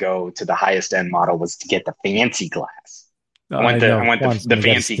wanted to go to the highest end model was to get the fancy glass. I want the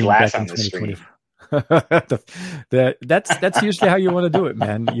fancy glass on the screen. That's usually how you want to do it,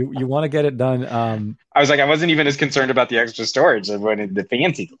 man. You want to get it done. I was like, I wasn't even as concerned about the extra storage. I wanted the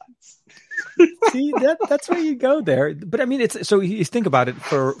fancy glass. See, that's where you go there. But I mean, it's so you think about it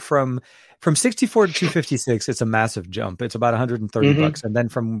from 64 to 256, it's a massive jump. It's about 130 bucks, and then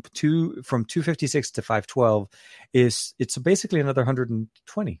from 256 to 512 it's basically another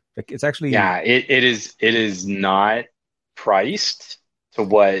 120. Like it's actually it is not priced to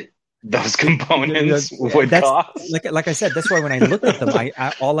what those components would cost. Like I said, that's why when I look at them,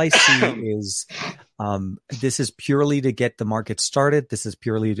 I all I see is this is purely to get the market started. This is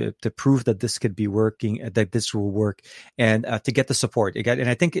purely to prove that this could be working, that this will work, and to get the support. And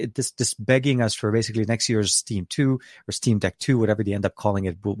I think this begging us for basically next year's Steam 2 or Steam Deck 2, whatever they end up calling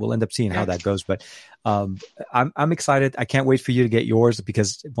it. We'll end up seeing how that goes. But I'm excited. I can't wait for you to get yours,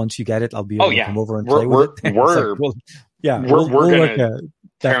 because once you get it, I'll be able to come over and play with it. We're gonna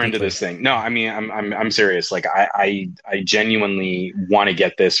tear into this thing. No, I mean, I'm serious. Like I genuinely want to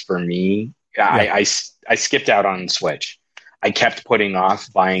get this for me. I skipped out on Switch. I kept putting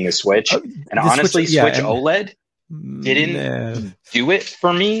off buying a Switch, and honestly, Switch OLED didn't do it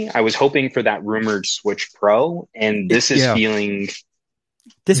for me. I was hoping for that rumored Switch Pro, and this is feeling.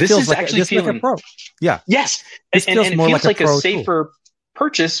 This feels like a Pro. Yeah. Yes, and it feels like a safer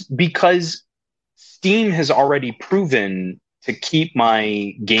purchase because Steam has already proven to keep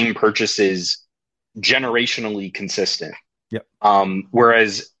my game purchases generationally consistent. Yep.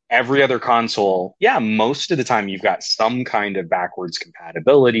 Whereas every other console, most of the time you've got some kind of backwards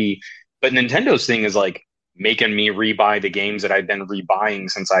compatibility, but Nintendo's thing is like making me rebuy the games that I've been rebuying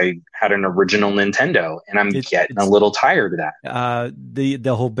since I had an original Nintendo, and I'm getting a little tired of that.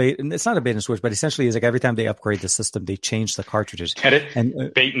 The whole bait, and it's not a bait and switch, but essentially is like every time they upgrade the system, they change the cartridges. Get it?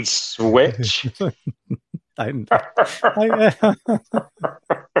 And bait and switch.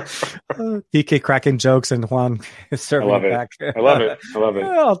 DK cracking jokes and Juan serving it back. I love it.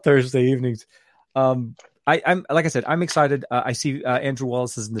 All Thursday evenings. I'm like I said, I'm excited. I see Andrew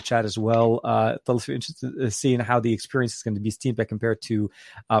Wallace is in the chat as well. If you're interested in seeing how the experience is going to be Steam Deck compared to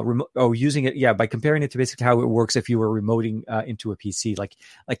using it. Yeah, by comparing it to basically how it works if you were remoting into a PC, like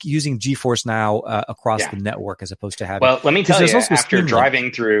using GeForce Now across the network as opposed to having. Well, let me tell you, after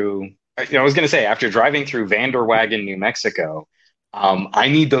driving through Vanderwagen, New Mexico, I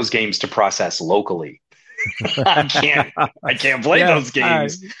need those games to process locally. I can't play those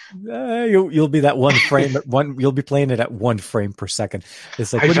games. You'll be that one frame. You'll be playing it at 1 frame per second.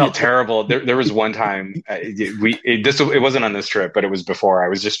 It's like I felt terrible. There was one time it wasn't on this trip, but it was before. I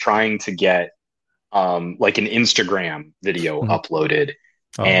was just trying to get like an Instagram video uploaded,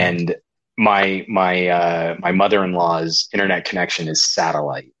 and my mother-in-law's internet connection is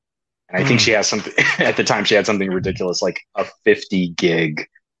satellite. And I think she has something at the time. She had something ridiculous, like a 50 gig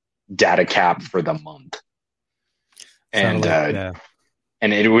data cap for the month, and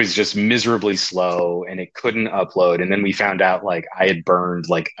it was just miserably slow, and it couldn't upload. And then we found out like I had burned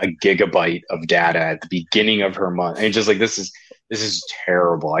like a gigabyte of data at the beginning of her month, and just like this is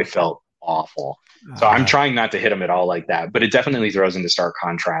terrible. I felt awful. So I'm trying not to hit them at all like that, but it definitely throws into stark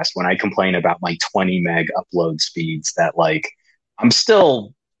contrast when I complain about my 20 meg upload speeds. That like I'm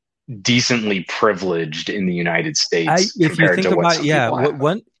still decently privileged in the United States. If you think about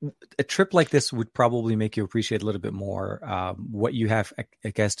it, a trip like this would probably make you appreciate a little bit more what you have,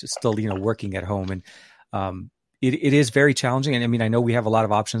 I guess, still working at home. And it is very challenging. And I mean, I know we have a lot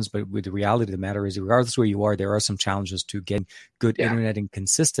of options, but with the reality of the matter is, regardless of where you are, there are some challenges to getting good internet and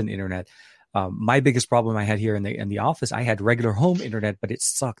consistent internet. My biggest problem I had here in the office, I had regular home internet, but it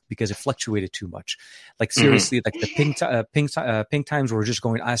sucked because it fluctuated too much. Like seriously, like the ping times were just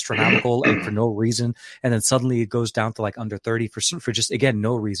going astronomical and for no reason, and then suddenly it goes down to like under 30 for just again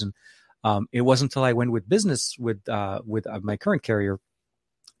no reason. It wasn't until I went with business with my current carrier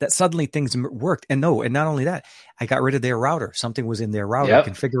that suddenly things worked. And not only that, I got rid of their router. Something was in their router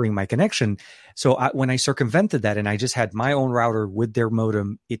configuring my connection. So when I circumvented that and I just had my own router with their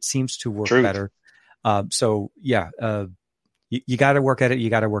modem, it seems to work better. So yeah, you got to work at it.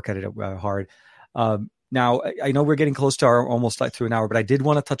 You got to work at it hard. Now I know we're getting close to our almost like through an hour, but I did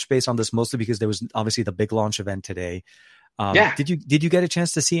want to touch base on this mostly because there was obviously the big launch event today. Did you get a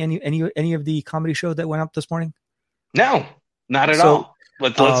chance to see any of the comedy show that went up this morning? No, not at all.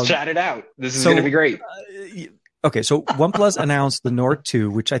 Let's chat it out. This is going to be great. Okay, so OnePlus announced the Nord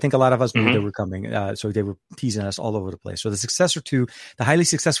 2, which I think a lot of us knew they were coming. So they were teasing us all over the place. So the successor to the highly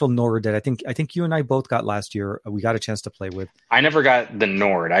successful Nord that I think you and I both got last year, we got a chance to play with. I never got the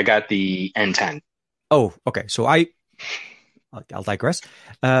Nord. I got the N10. Oh, okay. So I'll digress.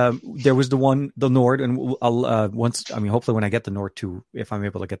 There was the Nord, and I'll hopefully when I get the Nord 2, if I'm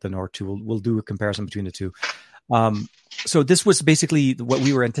able to get the Nord 2, we'll do a comparison between the two. So this was basically what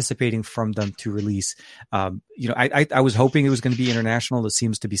we were anticipating from them to release. I was hoping it was going to be international. It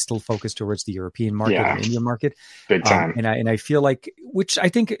seems to be still focused towards the European market and Indian market. Big time. And I feel like, which I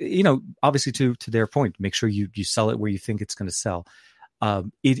think, obviously to their point, make sure you sell it where you think it's going to sell.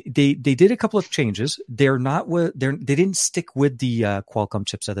 They did a couple of changes. They didn't stick with the Qualcomm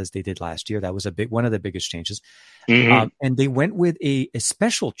chipset as they did last year. That was one of the biggest changes. And they went with a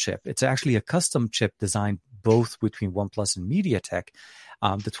special chip. It's actually a custom chip designed both between OnePlus and MediaTek.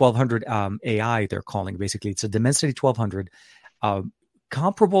 The 1200 AI they're calling basically. It's a Dimensity 1200.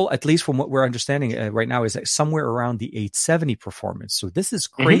 Comparable, at least from what we're understanding right now, is somewhere around the 870 performance. So this is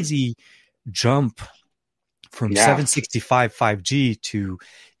crazy jump from 765 5G to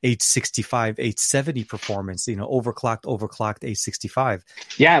 865, 870 performance, overclocked 865.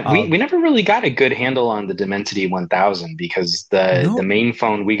 Yeah, we never really got a good handle on the Dimensity 1000 because the main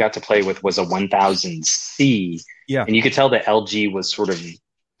phone we got to play with was a 1000C. Yeah. And you could tell that LG was sort of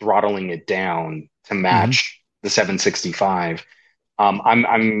throttling it down to match the 765.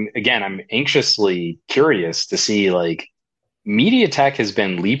 I'm anxiously curious to see like MediaTek has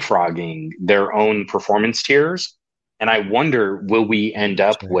been leapfrogging their own performance tiers, and I wonder, will we end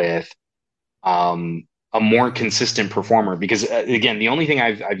up with a more consistent performer? Because again, the only thing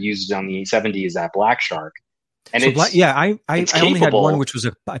I've used on the 870 is that Black Shark, and I only had one, which was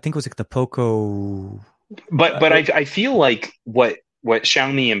I think it was like the Poco. But I feel like what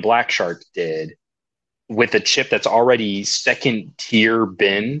Xiaomi and Black Shark did with a chip that's already second tier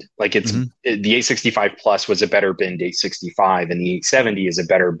binned, like it's the 865 Plus was a better binned 865, and the 870 is a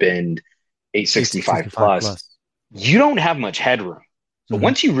better binned 865 plus. You don't have much headroom. So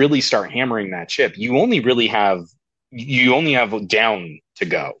once you really start hammering that chip, you only have down to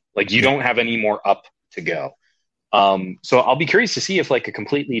go. Like you don't have any more up to go. So I'll be curious to see if like a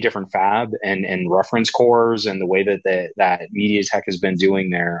completely different fab and reference cores and the way that MediaTek has been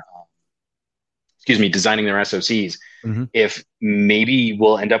doing their designing their SoCs, if maybe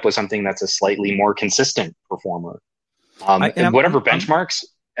we'll end up with something that's a slightly more consistent performer. Benchmarks,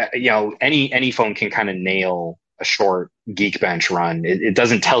 any phone can kind of nail a short Geekbench run. It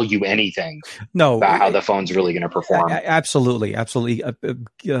doesn't tell you anything about how the phone's really going to perform. Absolutely.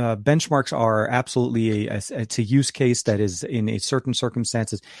 Benchmarks are absolutely it's a use case that is in a certain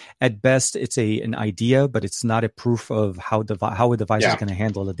circumstances. At best, it's an idea, but it's not a proof of how a device is going to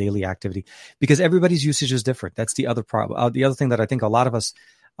handle the daily activity, because everybody's usage is different. That's the other problem. The other thing that I think a lot of us,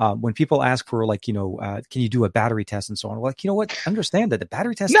 when people ask for can you do a battery test and so on? Well, understand that the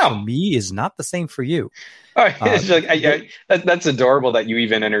battery test for me is not the same for you. That's adorable that you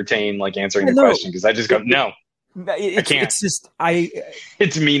even entertain like answering the question, because I just go, no. I can't. It's just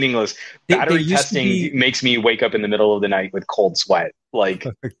it's meaningless. Battery testing makes me wake up in the middle of the night with cold sweat. Like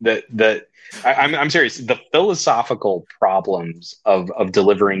I'm serious. The philosophical problems of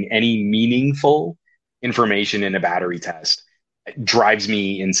delivering any meaningful information in a battery test drives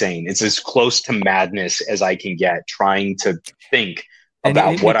me insane. It's as close to madness as I can get trying to think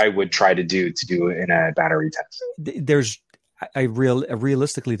about what I would try to do in a battery test.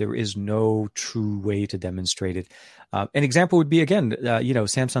 Realistically, there is no true way to demonstrate it. An example would be, again,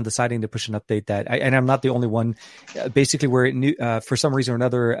 Samsung deciding to push an update and I'm not the only one, basically where it knew, for some reason or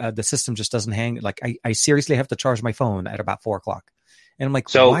another, the system just doesn't hang. Like I seriously have to charge my phone at about 4:00. And I'm like,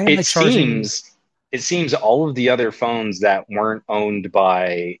 so why am I charging? It seems all of the other phones that weren't owned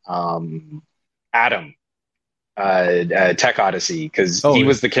by Atom Tech Odyssey, because Oh, he yeah.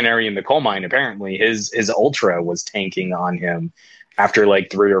 was the canary in the coal mine. Apparently, his Ultra was tanking on him after like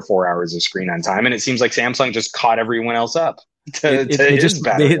 3 or 4 hours of screen on time, and it seems like Samsung just caught everyone else up to They his just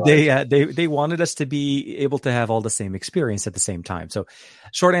battery life. they wanted us to be able to have all the same experience at the same time. So,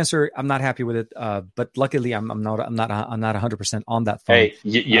 short answer, I'm not happy with it. But luckily, I'm not 100% on that phone. Hey,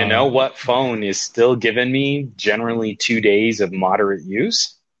 you know what phone is still giving me generally 2 days of moderate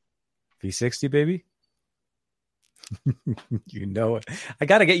use? V60, baby. You know it. I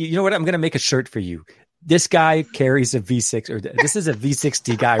gotta get you. You know what? I'm gonna make a shirt for you. This guy carries a V6, or this is a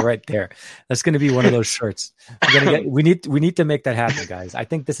V60 guy right there. That's gonna be one of those shirts. We're gonna get. We need to make that happen, guys. I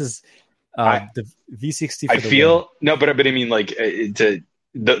think this is the V60 for I the win. feel no, but I mean, like the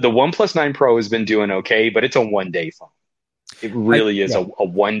OnePlus 9 Pro has been doing okay, but it's a 1 day phone. It really is Yeah. a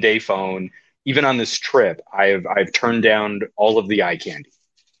 1 day phone. Even on this trip, I've turned down all of the eye candy.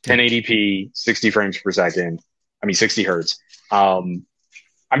 1080p, 60 frames per second. I mean, 60 hertz. I'm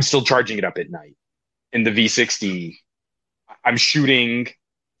still charging it up at night. In the V60, I'm shooting,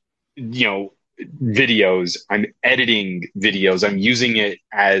 you know, videos. I'm editing videos. I'm using it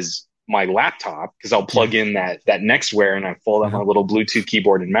as my laptop because I'll plug in that Nextwear and I fold out my little Bluetooth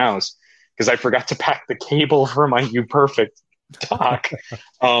keyboard and mouse because I forgot to pack the cable for my UPerfect dock.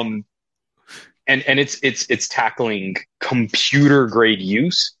 And it's tackling computer grade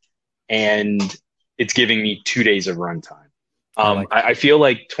use, and it's giving me 2 days of runtime. I feel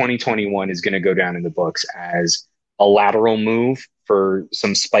like 2021 is going to go down in the books as a lateral move for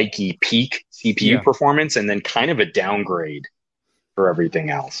some spiky peak CPU performance, and then kind of a downgrade for everything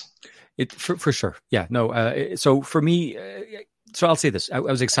else. For sure. Yeah. No. So for me, so I'll say this: I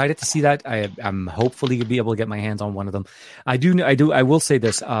was excited to see that. I'm hopefully gonna be able to get my hands on one of them. I will say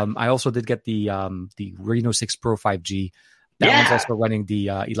this. I also did get the Reno 6 Pro 5G. That one's also running the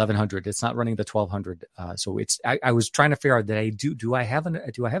 1100. It's not running the 1200. So it's. I was trying to figure out that do I have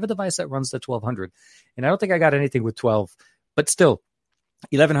a device that runs the 1200? And I don't think I got anything with 12. But still,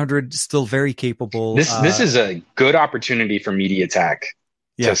 1100 still very capable. This is a good opportunity for MediaTek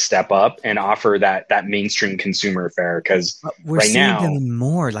to step up and offer that mainstream consumer fare, because we're seeing them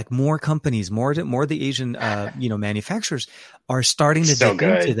more companies, more the Asian manufacturers are starting to dip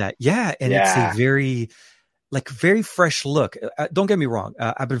into that. It's a very fresh look. Don't get me wrong.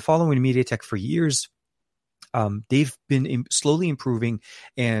 I've been following MediaTek for years. They've been slowly improving,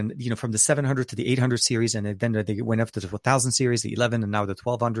 and from the 700 to the 800 series, and then they went up to the 1000 series, the 11, and now the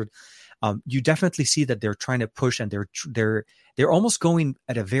 1200. You definitely see that they're trying to push, and they're almost going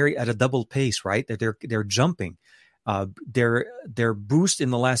at a double pace, right? They're jumping. Their boost in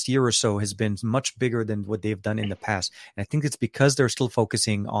the last year or so has been much bigger than what they've done in the past, and I think it's because they're still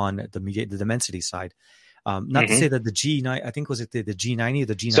focusing on the Dimensity side. Not to say that the G9, I think was it the G90 or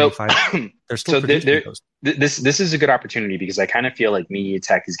the G95? They're still producing those. This is a good opportunity because I kind of feel like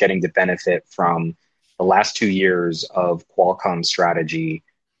MediaTek is getting to benefit from the last 2 years of Qualcomm's strategy.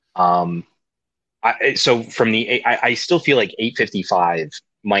 I still feel like 855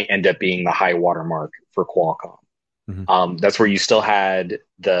 might end up being the high watermark for Qualcomm. Mm-hmm. That's where you still had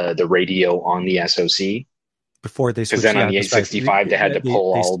the radio on the SoC. Before they switched, because then on the 865 they had to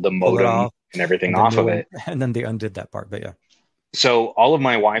pull all the modem and everything off of it, and then they undid that part. But so all of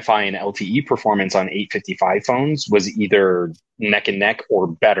my Wi-Fi and LTE performance on 855 phones was either neck and neck or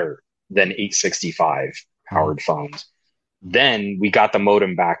better than 865 powered phones. Then we got the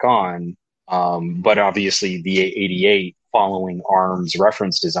modem back on, but obviously the 888 following ARM's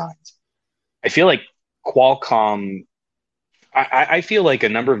reference designs. I feel like Qualcomm. I feel like a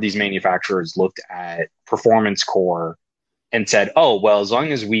number of these manufacturers looked at Performance Core and said, oh, well, as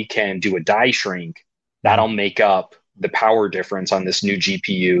long as we can do a die shrink, that'll make up the power difference on this new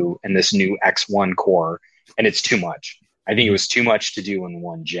GPU and this new X1 core. And it's too much. I think it was too much to do in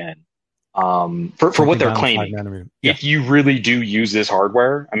one gen. For what they're claiming. If you really do use this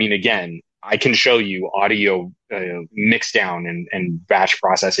hardware, I mean, again, I can show you audio mix down and batch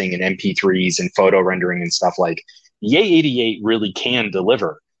processing and MP3s and photo rendering and stuff. Like the A88 really can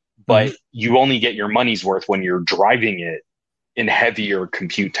deliver, but you only get your money's worth when you're driving it in heavier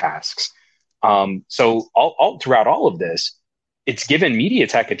compute tasks. So all throughout all of this, it's given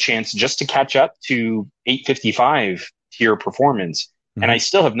MediaTek a chance just to catch up to 855 tier performance. And I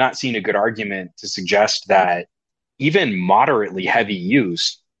still have not seen a good argument to suggest that even moderately heavy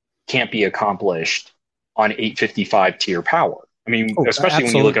use can't be accomplished on 855 tier power. I mean, especially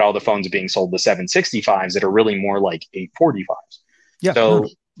when you look at all the phones being sold, the 765s that are really more like 845s. Yeah, so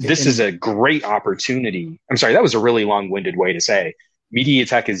this is a great opportunity. I'm sorry, that was a really long-winded way to say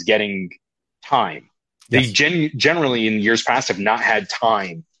MediaTek is getting time. Yes. They generally in years past have not had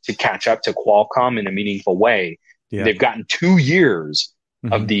time to catch up to Qualcomm in a meaningful way. Yeah. They've gotten 2 years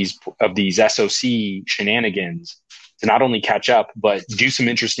Mm-hmm. of these SoC shenanigans to not only catch up but do some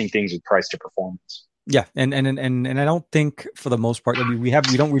interesting things with price to performance. Yeah, and I don't think for the most part, I mean, we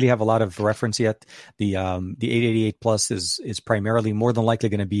don't really have a lot of reference yet. The 888 Plus is primarily more than likely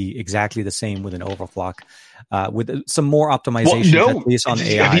going to be exactly the same with an overclock, with some more optimizations at least on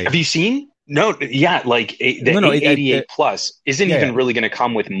AI. Have you seen? No, yeah, like the No, 888 Plus isn't yeah, even really going to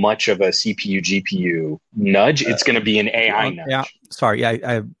come with much of a CPU GPU nudge. It's going to be an AI nudge. Yeah, sorry,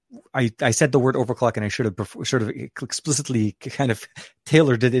 I said the word overclock, and I should have explicitly kind of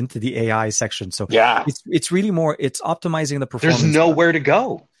tailored it into the AI section. So yeah, it's really more, it's optimizing the performance. There's nowhere to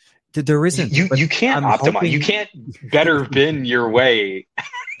go. There isn't. You can't optimize. You can't better bin your way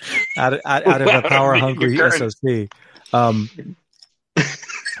out of a power hungry SoC.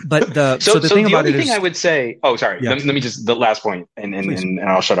 But the thing about it is, I would say. Oh, sorry. Yeah. Let me just the last point, and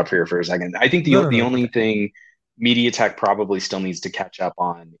I'll shut up here for a second. I think the only thing MediaTek probably still needs to catch up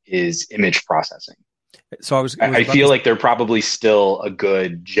on is image processing. So I feel like they're probably still a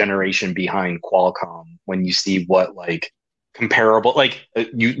good generation behind Qualcomm when you see what like comparable, like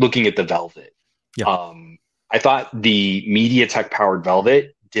you looking at the Velvet. Yeah. I thought the MediaTek powered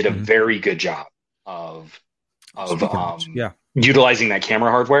Velvet did a very good job of utilizing that camera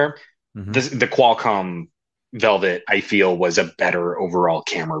hardware. The Qualcomm Velvet, I feel, was a better overall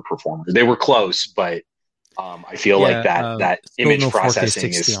camera performer. They were close, but I feel like that image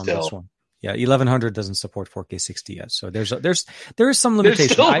processing is still. Yeah, 1100 doesn't support 4K 60 yet, so there is some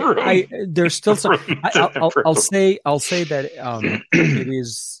limitation. There's still some. I'll say that it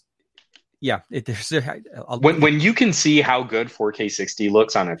is. Yeah, when you can see how good 4K 60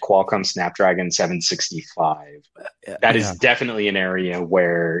 looks on a Qualcomm Snapdragon 765, that is definitely an area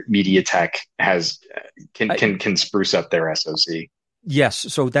where MediaTek can spruce up their SoC. Yes,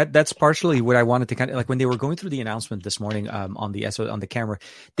 so that's partially what I wanted to kind of like when they were going through the announcement this morning on the camera.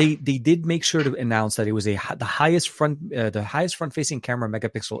 They did make sure to announce that it was the highest front facing camera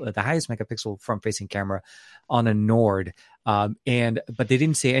megapixel, the highest megapixel front facing camera on a Nord. But they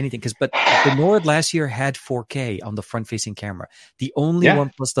didn't say anything but the Nord last year had 4K on the front facing camera. The only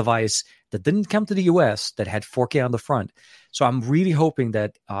OnePlus device that didn't come to the US that had 4K on the front. So I'm really hoping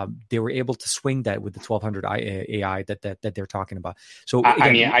that they were able to swing that with the 1200 AI that they're talking about. So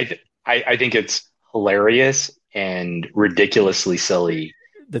again, I think it's hilarious and ridiculously silly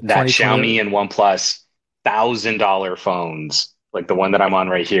that Xiaomi and OnePlus $1,000 phones, like the one that I'm on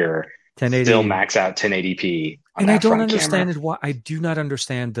right here, 1080. Still max out 1080p. And I don't understand it. Why I do not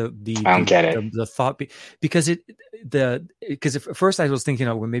understand the I don't get it. The thought because at first I was thinking,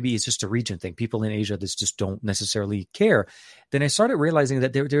 well, maybe it's just a region thing. People in Asia just don't necessarily care. Then I started realizing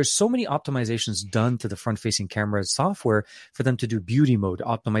that there's so many optimizations done to the front-facing camera software for them to do beauty mode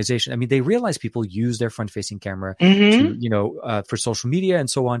optimization. I mean, they realize people use their front-facing camera to, for social media and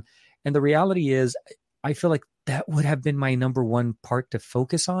so on. And the reality is, I feel like that would have been my number one part to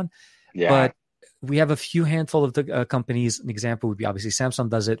focus on. Yeah. But we have a few handful of the companies. An example would be obviously Samsung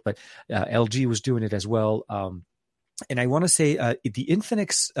does it, but LG was doing it as well. And I want to say the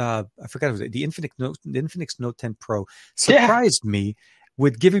Infinix, I forgot it was the Infinix Note 10 Pro surprised me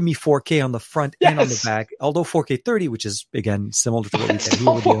with giving me 4K on the front and on the back. Although 4K 30, which is again similar to what we said,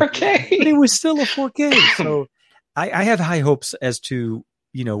 4K, but it was still a 4K. So I have high hopes as to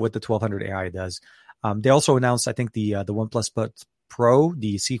what the 1200 AI does. They also announced, I think, the OnePlus Buds Pro,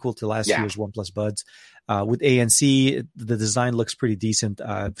 the sequel to last year's OnePlus Buds, with ANC. The design looks pretty decent.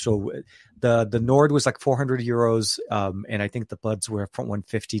 So the Nord was like 400 euros, and I think the Buds were from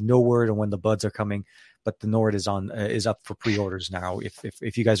 150. No word on when the Buds are coming, but the Nord is up for pre-orders now.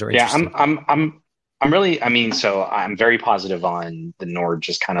 If you guys are interested, I'm really. I mean, so I'm very positive on the Nord.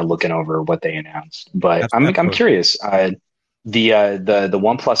 Just kind of looking over what they announced, but I'm curious. The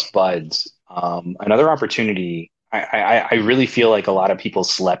OnePlus Buds, another opportunity. I really feel like a lot of people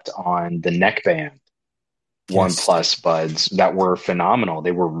slept on the neckband OnePlus Buds that were phenomenal.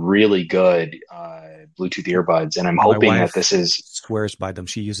 They were really good Bluetooth earbuds, and I'm hoping that this is swears by them.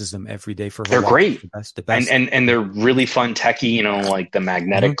 She uses them every day for her. They're great, the best. And they're really fun, techie. Like the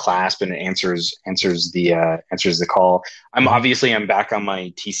magnetic clasp, and it answers the call. I'm back on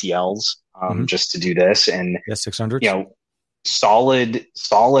my TCLs just to do this, and 600. Solid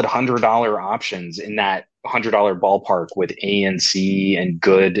 $100 options in that $100 ballpark with ANC and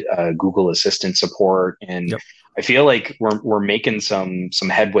good Google Assistant support. And I feel like we're making some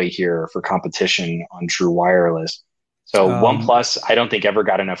headway here for competition on true wireless. So OnePlus, I don't think ever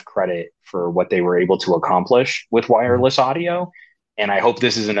got enough credit for what they were able to accomplish with wireless audio. And I hope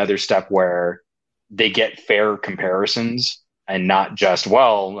this is another step where they get fair comparisons and not just,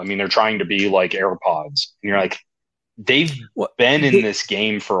 they're trying to be like AirPods. And you're like, they've What been in this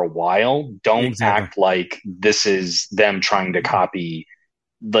game for a while. Don't exactly act like this is them trying to copy.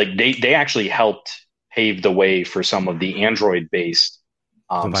 Like they actually helped pave the way for some of the Android based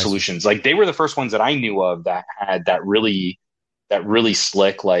devices? solutions. Like they were the first ones that I knew of that had that really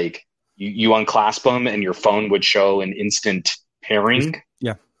slick, like you unclasp them and your phone would show an instant pairing.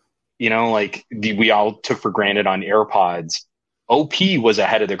 Yeah. Like we all took for granted on AirPods. OP was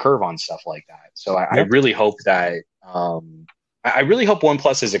ahead of the curve on stuff like that. So I Yep. really hope that I really hope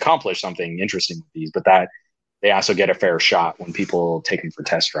OnePlus has accomplished something interesting with these, but that they also get a fair shot when people take them for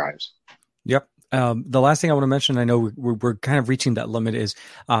test drives. Yep. The last thing I want to mention, I know we're kind of reaching that limit, is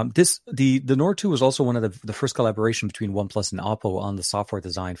the Nord 2 was also one of the first collaboration between OnePlus and Oppo on the software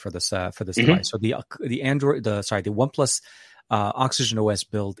design for this device. So the OnePlus Oxygen OS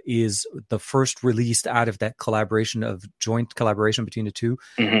build is the first released out of that joint collaboration between the two.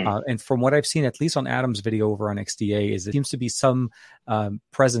 And from what I've seen, at least on Adam's video over on XDA, is it seems to be some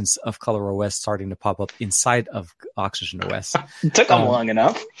presence of Color OS starting to pop up inside of Oxygen OS. It took them long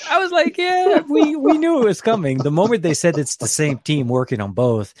enough. I was like, yeah, we knew it was coming. The moment they said it's the same team working on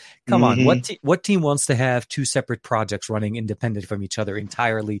both, come on, what team wants to have two separate projects running independent from each other,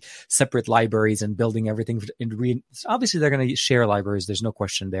 entirely separate libraries and building everything? Obviously, they're going to share libraries. There's no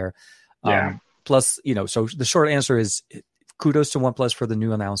question there. Yeah. Plus, so the short answer is kudos to OnePlus for the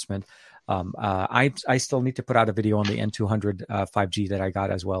new announcement. I still need to put out a video on the N200 5G that I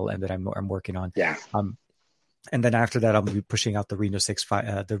got as well, and that I'm working on. Yeah. And then after that, I'll be pushing out the Reno 6 Pro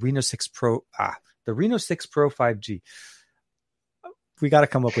 5G. We got to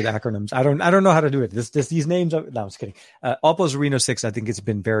come up with acronyms. I don't know how to do it. These names. No, I'm just kidding. Oppo's Reno 6, I think it's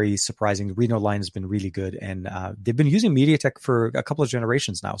been very surprising. The Reno line has been really good, and they've been using MediaTek for a couple of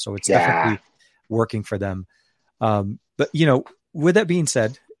generations now, so it's definitely working for them. But with that being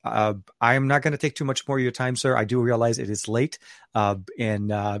said, I'm not going to take too much more of your time, sir. I do realize it is late, and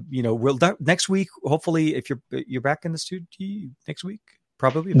we'll next week. Hopefully, if you're back in the studio next week,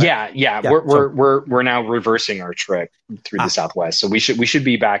 probably. Yeah. We're now reversing our trip through the Southwest, so we should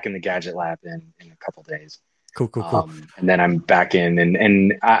be back in the Gadget Lab in a couple days. Cool. And then I'm back in,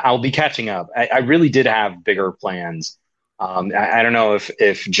 and I'll be catching up. I really did have bigger plans. I don't know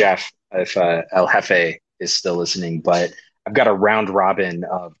if Jeff, if El Jefe is still listening, but I've got a round robin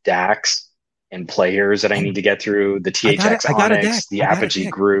of DACs and players that I need to get through. The THX Onyx, the Apogee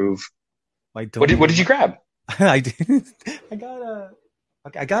Groove. What did you grab? I did. I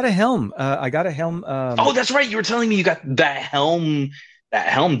got a helm. Oh, that's right. You were telling me you got that helm. That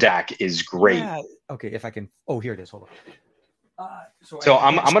helm DAC is great. Yeah. Okay, if I can. Oh, here it is. Hold on. So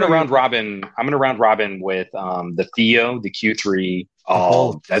I'm going to round robin. I'm going to round robin with the Theo, the Q3.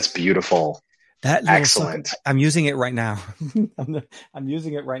 Oh, that's beautiful. That excellent. I'm using it right now. I'm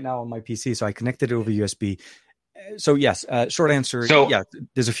using it right now on my PC. So I connected it over USB. So yes, short answer. So yeah,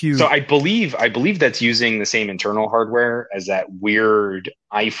 there's a few. So I believe that's using the same internal hardware as that weird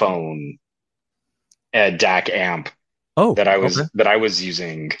iPhone DAC amp. That I was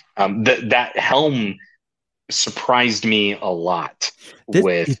using. That helm surprised me a lot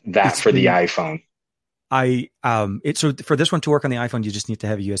with that for the iPhone. So for this one to work on the iPhone, you just need to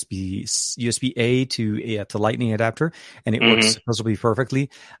have a USB A to Lightning adapter, and it works supposedly perfectly.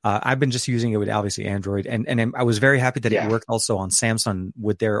 I've been just using it with obviously Android, and I was very happy that it worked also on Samsung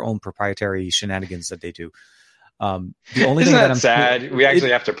with their own proprietary shenanigans that they do. The only Isn't thing that sad? We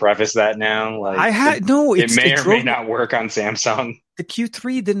actually have to preface that now. Like it may or may not work on Samsung. The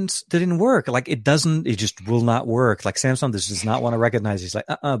Q3 didn't work. Like it just will not work. Like Samsung does not want to recognize it. It's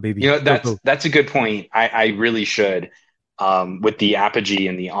like, baby. That's a good point. I really should. With the Apogee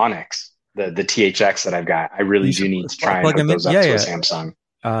and the Onyx, the THX that I've got, I really do need to try and hook those up to a Samsung.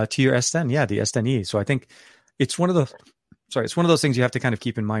 To your S10, the S10e. So I think it's one of those things you have to kind of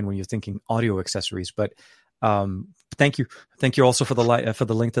keep in mind when you're thinking audio accessories. But thank you also for the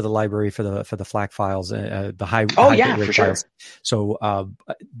link to the library for the FLAC files, the high for sure. files. So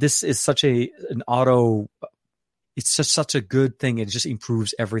this is such an auto. It's just such a good thing. It just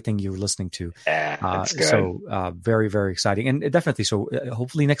improves everything you're listening to. Yeah, that's good. So very, very exciting, and definitely. So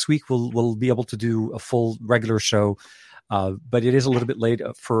hopefully next week we'll be able to do a full regular show. But it is a little bit late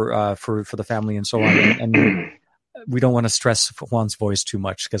for the family and so on, and we don't want to stress Juan's voice too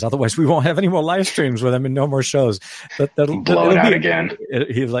much because otherwise we won't have any more live streams with him and no more shows. That'll blow it out again.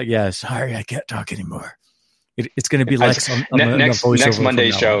 He's like, yeah, sorry, I can't talk anymore. It's going to be like next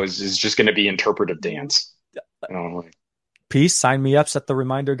Monday's show is just going to be interpretive dance. Peace. Sign me up. Set the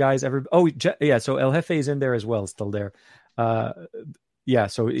reminder, guys. So El Jefe is in there as well, still there.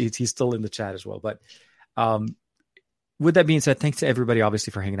 So he's still in the chat as well. But with that being said, thanks to everybody,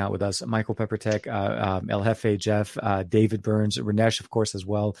 obviously, for hanging out with us. Michael Peppertech, El Jefe, Jeff, David Burns, Ranesh, of course, as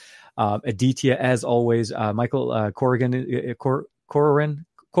well. Aditya, as always. Michael Corcoran.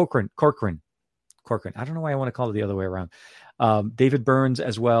 I don't know why I want to call it the other way around. David Burns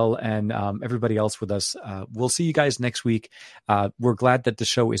as well, and everybody else with us. We'll see you guys next week. We're glad that the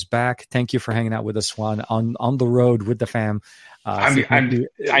show is back. Thank you for hanging out with us, Juan, on the road with the fam.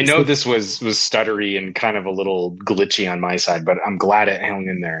 I know this was stuttery and kind of a little glitchy on my side, but I'm glad it hung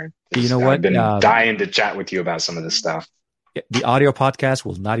in there. You know what? I've been dying to chat with you about some of this stuff. The audio podcast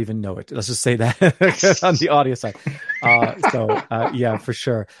will not even know it. Let's just say that on the audio side. Yeah, for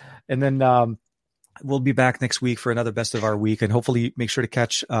sure. And then we'll be back next week for another best of our week, and hopefully make sure to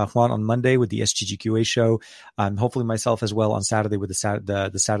catch Juan on Monday with the SGGQA show. Hopefully myself as well on Saturday with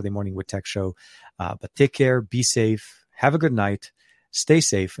the Saturday Morning with Tech show. But take care, be safe, have a good night, stay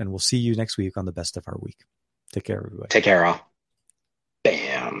safe, and we'll see you next week on the best of our week. Take care, everybody. Take care, all.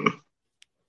 Bam.